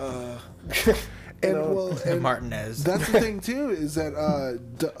 And Martinez. That's the thing too, is that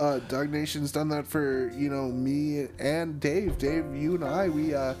Dog Nation's done that for me and Dave. Dave, you and I,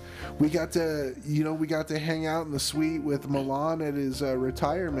 we got to hang out in the suite with Milan at his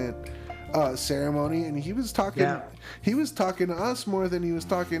retirement ceremony, and he was talking. Yeah. He was talking to us more than he was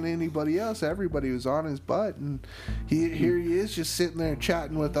talking to anybody else. Everybody was on his butt, and here he is just sitting there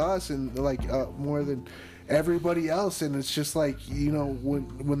chatting with us, and like more than everybody else. And it's just like,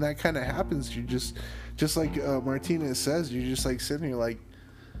 when that kind of happens, you just like Martinez says, you're just like sitting here like,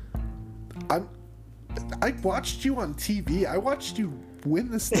 I watched you on TV, I watched you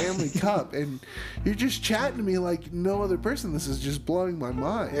win the Stanley Cup, and you're just chatting to me like no other person. This is just blowing my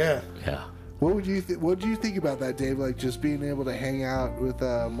mind. Yeah. What do you think about that, Dave? Like, just being able to hang out with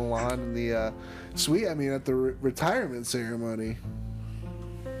Milan in the suite, at the retirement ceremony.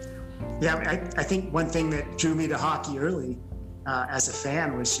 Yeah, I think one thing that drew me to hockey early as a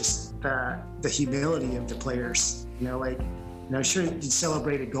fan was just the humility of the players. Sure, you'd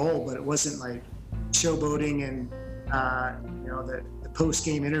celebrate a goal, but it wasn't like showboating, and the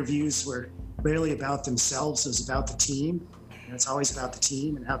post-game interviews were rarely about themselves. It was about the team. It's always about the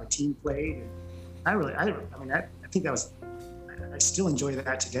team and how the team played. And I think that was. I still enjoy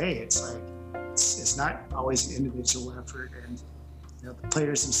that today. It's like it's not always an individual effort, and the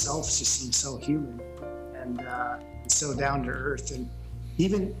players themselves just seem so human and so down to earth, and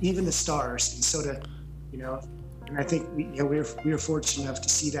even the stars. And so to, and I think we were fortunate enough to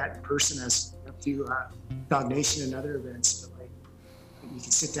see that in person as through Dog Nation and other events. But like, you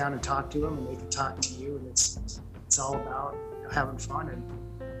can sit down and talk to them, and they can talk to you, and it's all about having fun and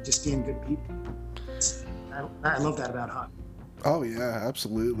just being good people. I love that about hockey. Oh yeah,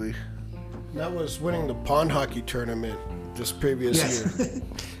 absolutely. That was winning the pond hockey tournament this previous year.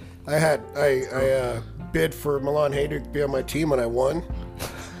 I bid for Milan Hajduk to be on my team, and I won.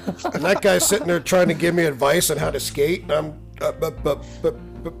 And that guy's sitting there trying to give me advice on how to skate. And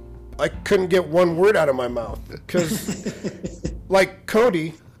I couldn't get one word out of my mouth because, like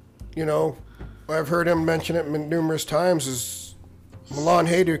Cody, I've heard him mention it numerous times. Is Milan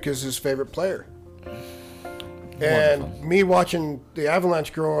Hajduk is his favorite player. And Wonderful. Me watching the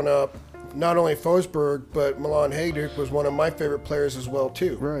Avalanche growing up, not only Forsberg, but Milan Hajduk was one of my favorite players as well,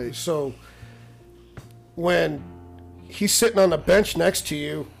 too. Right. So when he's sitting on the bench next to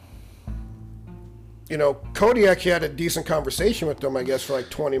you, Cody actually had a decent conversation with him, I guess, for like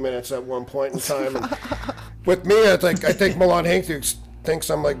 20 minutes at one point in time. And with me, I think Milan Hajduk thinks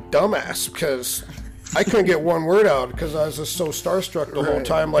I'm like dumbass because I couldn't get one word out because I was just so starstruck the whole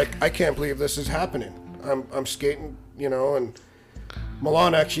time. Like, I can't believe this is happening. I'm skating, and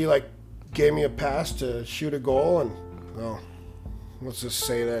Milan actually gave me a pass to shoot a goal, and well, let's just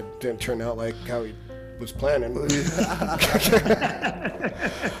say that didn't turn out like how he was planning.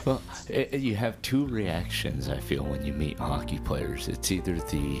 Well, you have two reactions, I feel, when you meet hockey players. It's either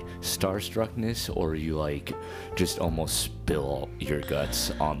the starstruckness or you just almost spill your guts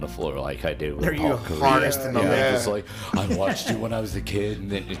on the floor like I did with Are you Paul Kariya. hardest in the league? Just I watched you when I was a kid,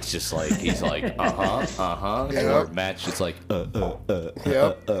 and then it's just he's or Matt's just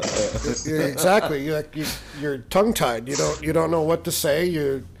Yep. Exactly. You're tongue tied. You don't know what to say.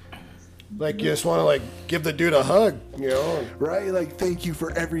 You just want to give the dude a hug, Right, thank you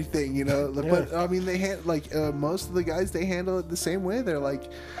for everything, But I mean, they most of the guys, they handle it the same way.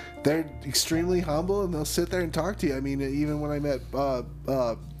 They're extremely humble, and they'll sit there and talk to you. I mean, even when I met Paul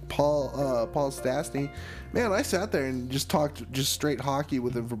Stastny, man, I sat there and just talked straight hockey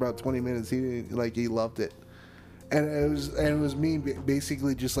with him for about 20 minutes. He didn't, he loved it. And it was me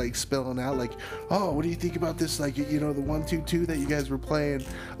basically just spilling out oh, what do you think about this? The 1-2-2 that you guys were playing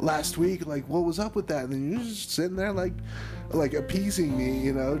last week. What was up with that? And then you're just sitting there appeasing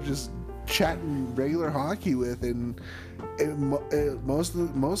me, just chatting regular hockey with. And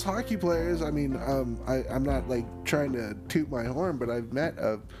most hockey players, I mean, I'm not trying to toot my horn, but I've met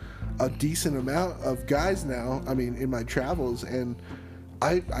a decent amount of guys now. I mean, in my travels, and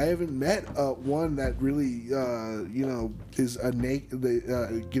I haven't met one that really is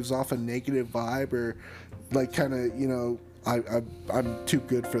gives off a negative vibe or I'm too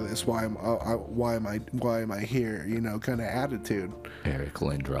good for this. Why am I here? Kind of attitude. Eric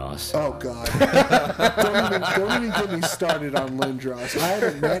Lindros. Oh God! don't even get me started on Lindros. I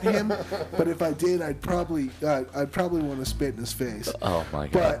haven't met him, but if I did, I'd probably want to spit in his face. Oh my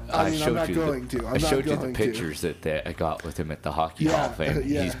God! But I mean, I'm not going to. I showed you the pictures that I got with him at the Hockey Hall of Fame.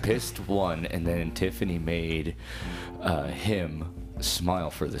 Yeah. He's pissed one, and then Tiffany made him smile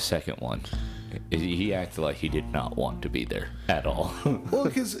for the second one. He acted like he did not want to be there at all. Well,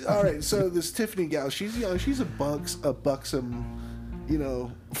 because all right, so this Tiffany gal, she's she's a buxom,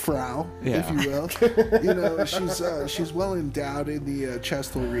 frau, if you will. She's well endowed in the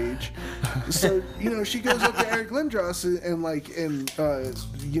chestal reach. So she goes up to Eric Lindros and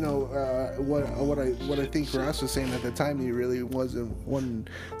what I think Ross was saying at the time, he really wasn't wanting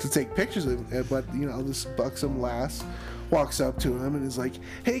to take pictures of him, but this buxom lass walks up to him and is like,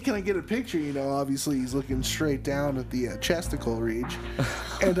 "Hey, can I get a picture?" Obviously he's looking straight down at the chesticle reach,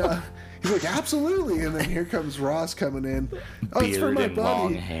 and he's like, "Absolutely." And then here comes Ross coming in. Oh, it's for Beard my and buddy.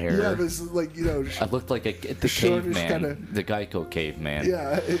 long hair. Yeah, this is I looked like the shortish caveman, the Geico caveman.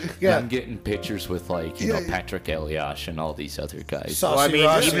 Yeah. I'm getting pictures with Yeah. Patrick Eliash and all these other guys. Saucy Well, I mean,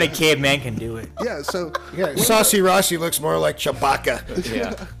 Rossi. even a caveman can do it. Yeah, so Saucy Rossi looks more like Chewbacca.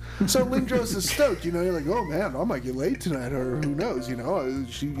 Yeah. so Lindros is stoked, you're like, "Oh man, I might get laid tonight," or who knows,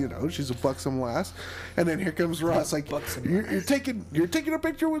 she's a buxom lass. And then here comes Ross, you're taking a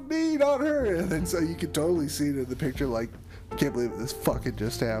picture with me, not her. And then so you can totally see it in the picture, can't believe this fucking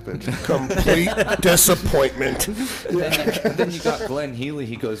just happened. Complete disappointment. And then you got Glenn Healy.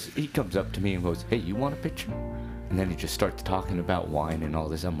 He comes up to me and goes, "Hey, you want a picture?" And then he just starts talking about wine and all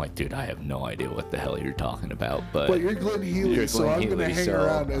this. I'm like, dude, I have no idea what the hell you're talking about. But you're Glenn Healy, you're so Glenn I'm gonna Healy, hang so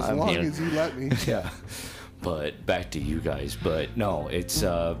around as I'm long here. as you let me. Yeah. But back to you guys. But no, it's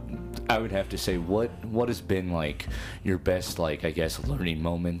I would have to say, what has been like your best, like, I guess, learning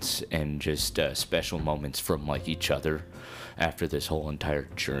moments and just special moments from like each other after this whole entire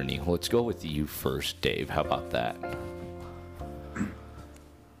journey? Let's go with you first, Dave. How about that?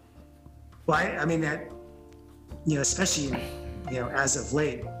 Well, I mean that, especially, as of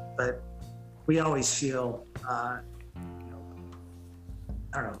late, but we always feel, I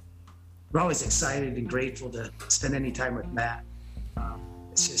don't know, we're always excited and grateful to spend any time with Matt.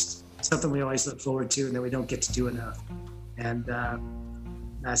 It's just something we always look forward to and that we don't get to do enough. And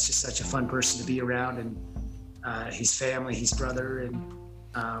Matt's just such a fun person to be around, and he's family, he's brother, and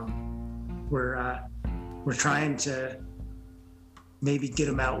we're trying to maybe get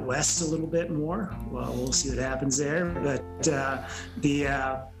him out west a little bit more. Well, we'll see what happens there. But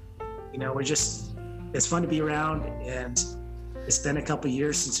we're just, it's fun to be around, and it's been a couple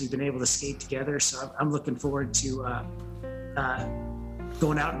years since we've been able to skate together. So I'm looking forward to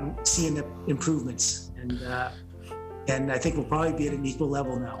going out and seeing the improvements. And I think we'll probably be at an equal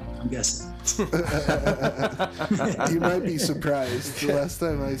level now, I'm guessing. You might be surprised. The last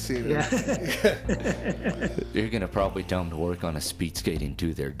time I seen it. Yeah. You're gonna probably tell him to work on a speed skating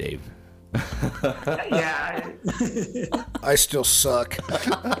too there, Dave. Yeah. I still suck.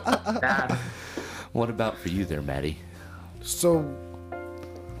 What about for you there, Maddie? So,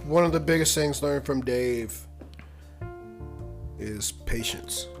 one of the biggest things learned from Dave is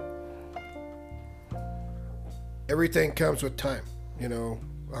patience. Everything comes with time,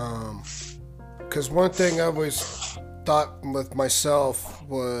 because one thing I always thought with myself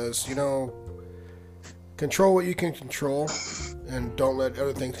was, control what you can control and don't let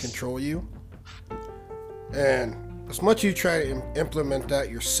other things control you. And as much as you try to implement that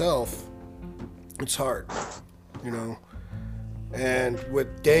yourself, it's hard, And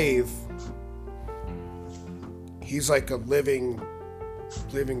with Dave, he's like a living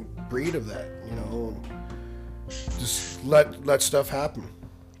breed of that, Just let stuff happen,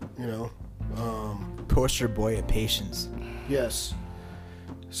 Poster boy of patience. Yes.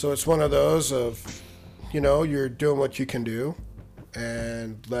 So it's one of those of, you're doing what you can do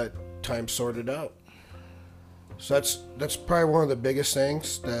and let time sort it out. So that's probably one of the biggest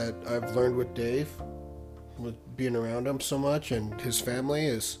things that I've learned with Dave, with being around him so much, and his family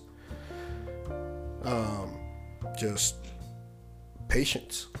is just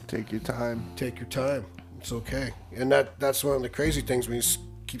patience. Take your time. Take your time. It's okay. And that's one of the crazy things when you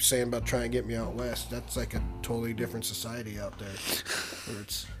keep saying about trying to get me out west. That's like a totally different society out there. Where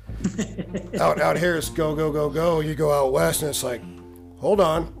it's out here it's go, go, go, go. You go out west and it's like, hold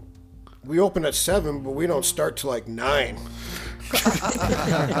on. We open at 7, but we don't start till like 9.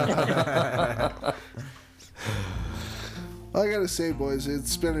 I gotta say, boys,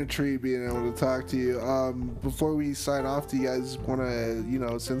 it's been a treat being able to talk to you. Before we sign off, do you guys want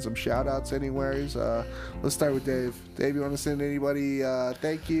to, send some shout-outs anywheres? Let's start with Dave. Dave, you want to send anybody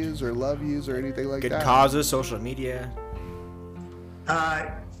thank yous or love yous or anything like Good that? Good causes, social media.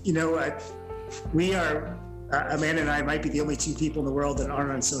 We are, Amanda and I might be the only 2 people in the world that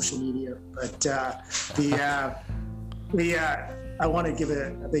aren't on social media, but I want to give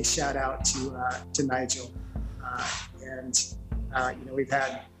a big shout out to Nigel. We've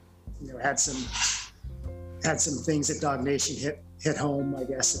had some things at Dog Nation hit home, I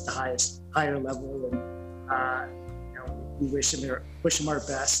guess, at the higher level, and we wish him our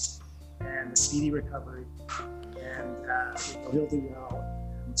best and a speedy recovery, and he'll do well,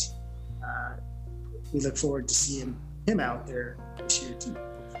 and we look forward to seeing him out there this year too.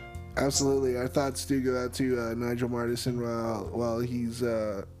 Absolutely. Our thoughts do go out to Nigel Martinson while he's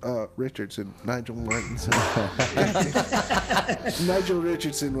Richardson. Nigel Martinson. Nigel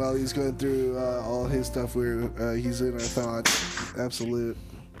Richardson while he's going through all his stuff. He's in our thoughts. Absolute.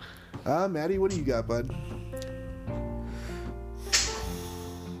 Maddie, what do you got, bud?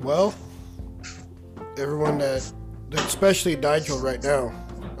 Well, everyone that especially Nigel right now,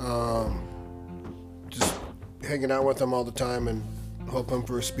 just hanging out with him all the time and hoping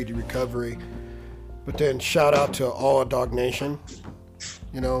for a speedy recovery. But then shout out to all of Dog Nation.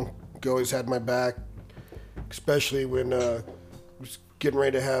 You always had my back, especially when I was getting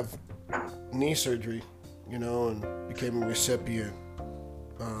ready to have knee surgery, and became a recipient.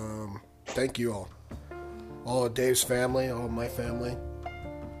 Thank you all. All of Dave's family, all of my family,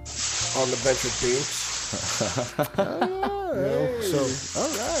 on the bench with Beans. All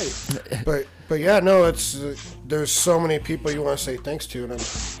right. But yeah, no, it's there's so many people you want to say thanks to, and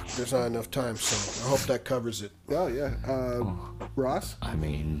there's not enough time. So I hope that covers it. Oh yeah, Ross. I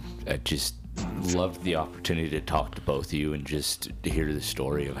mean, I just loved the opportunity to talk to both of you and just to hear the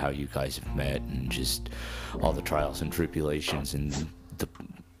story of how you guys have met and just all the trials and tribulations and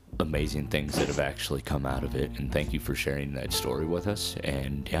the amazing things that have actually come out of it. And thank you for sharing that story with us.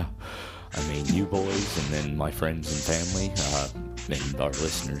 And yeah, I mean, you boys, and then my friends and family, and our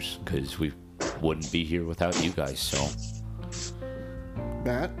listeners, because we wouldn't be here without you guys. So,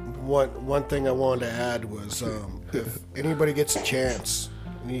 Matt? One thing I wanted to add was if anybody gets a chance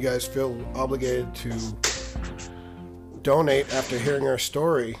and you guys feel obligated to donate after hearing our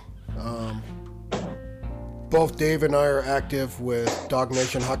story, both Dave and I are active with Dog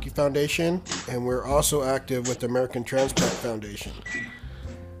Nation Hockey Foundation, and we're also active with the American Transplant Foundation.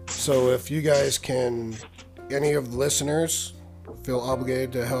 So if you guys can, any of the listeners feel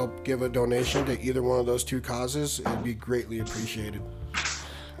obligated to help give a donation to either one of those two causes, it'd be greatly appreciated.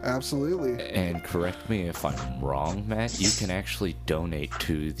 Absolutely. and correct me if I'm wrong, Matt, you can actually donate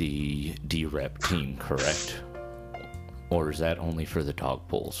to the D-Rep team, correct? Or is that only for the dog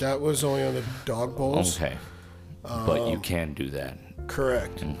bowls? That was only on the dog bowls. Okay. But you can do that.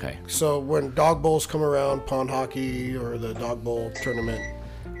 Correct. Okay. So when dog bowls come around, pond hockey or the dog bowl tournament,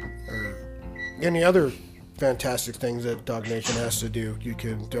 or any other fantastic things that Dog Nation has to do, you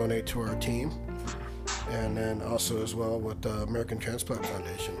can donate to our team. And then also as well with the American Transplant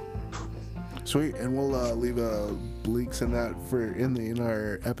Foundation. Sweet, and we'll leave links in that in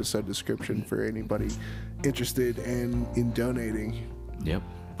our episode description for anybody interested in donating. Yep.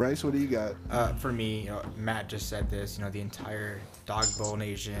 Bryce, what do you got? For me, Matt just said this. The entire Dog Bowl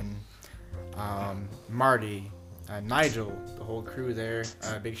Nation, Marty, Nigel, the whole crew there.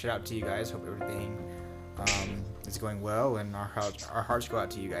 Big shout out to you guys. Hope everything is going well, and our hearts go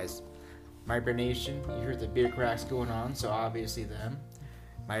out to you guys. My Bear Nation, you heard the beer cracks going on, so obviously them,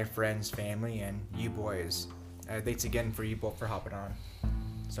 my friends, family, and you boys. Thanks again for you both for hopping on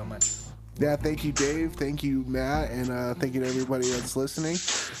so much. Yeah, thank you, Dave. Thank you, Matt, and thank you to everybody that's listening.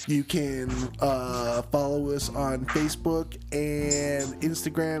 You can follow us on Facebook and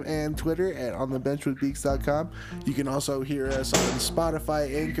Instagram and Twitter at onthebenchwithbeaks.com. You can also hear us on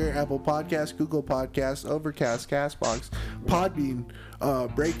Spotify, Anchor, Apple Podcasts, Google Podcasts, Overcast, Castbox, Podbean,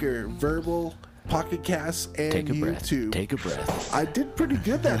 Breaker, Verbal, Pocket Casts, and Take a breath. YouTube. Take a breath. I did pretty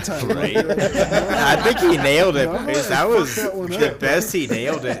good that time. Right. I think he nailed it. No, Chris. I That was fucked that one the up. best. He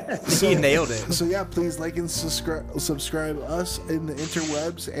nailed it. He nailed it. So yeah, please like and subscribe us in the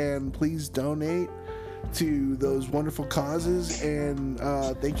interwebs, and please donate to those wonderful causes. And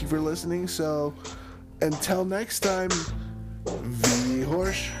thank you for listening. So until next time, Vi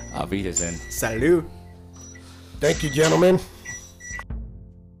Horsch. Auf Wiedersehen. Salut. Thank you, gentlemen.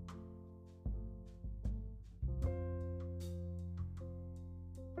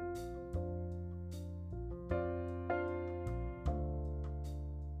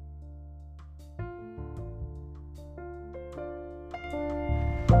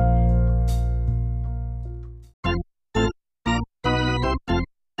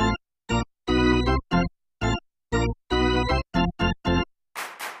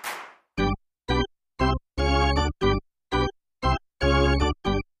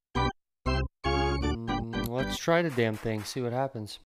 Let's try the damn thing, see what happens.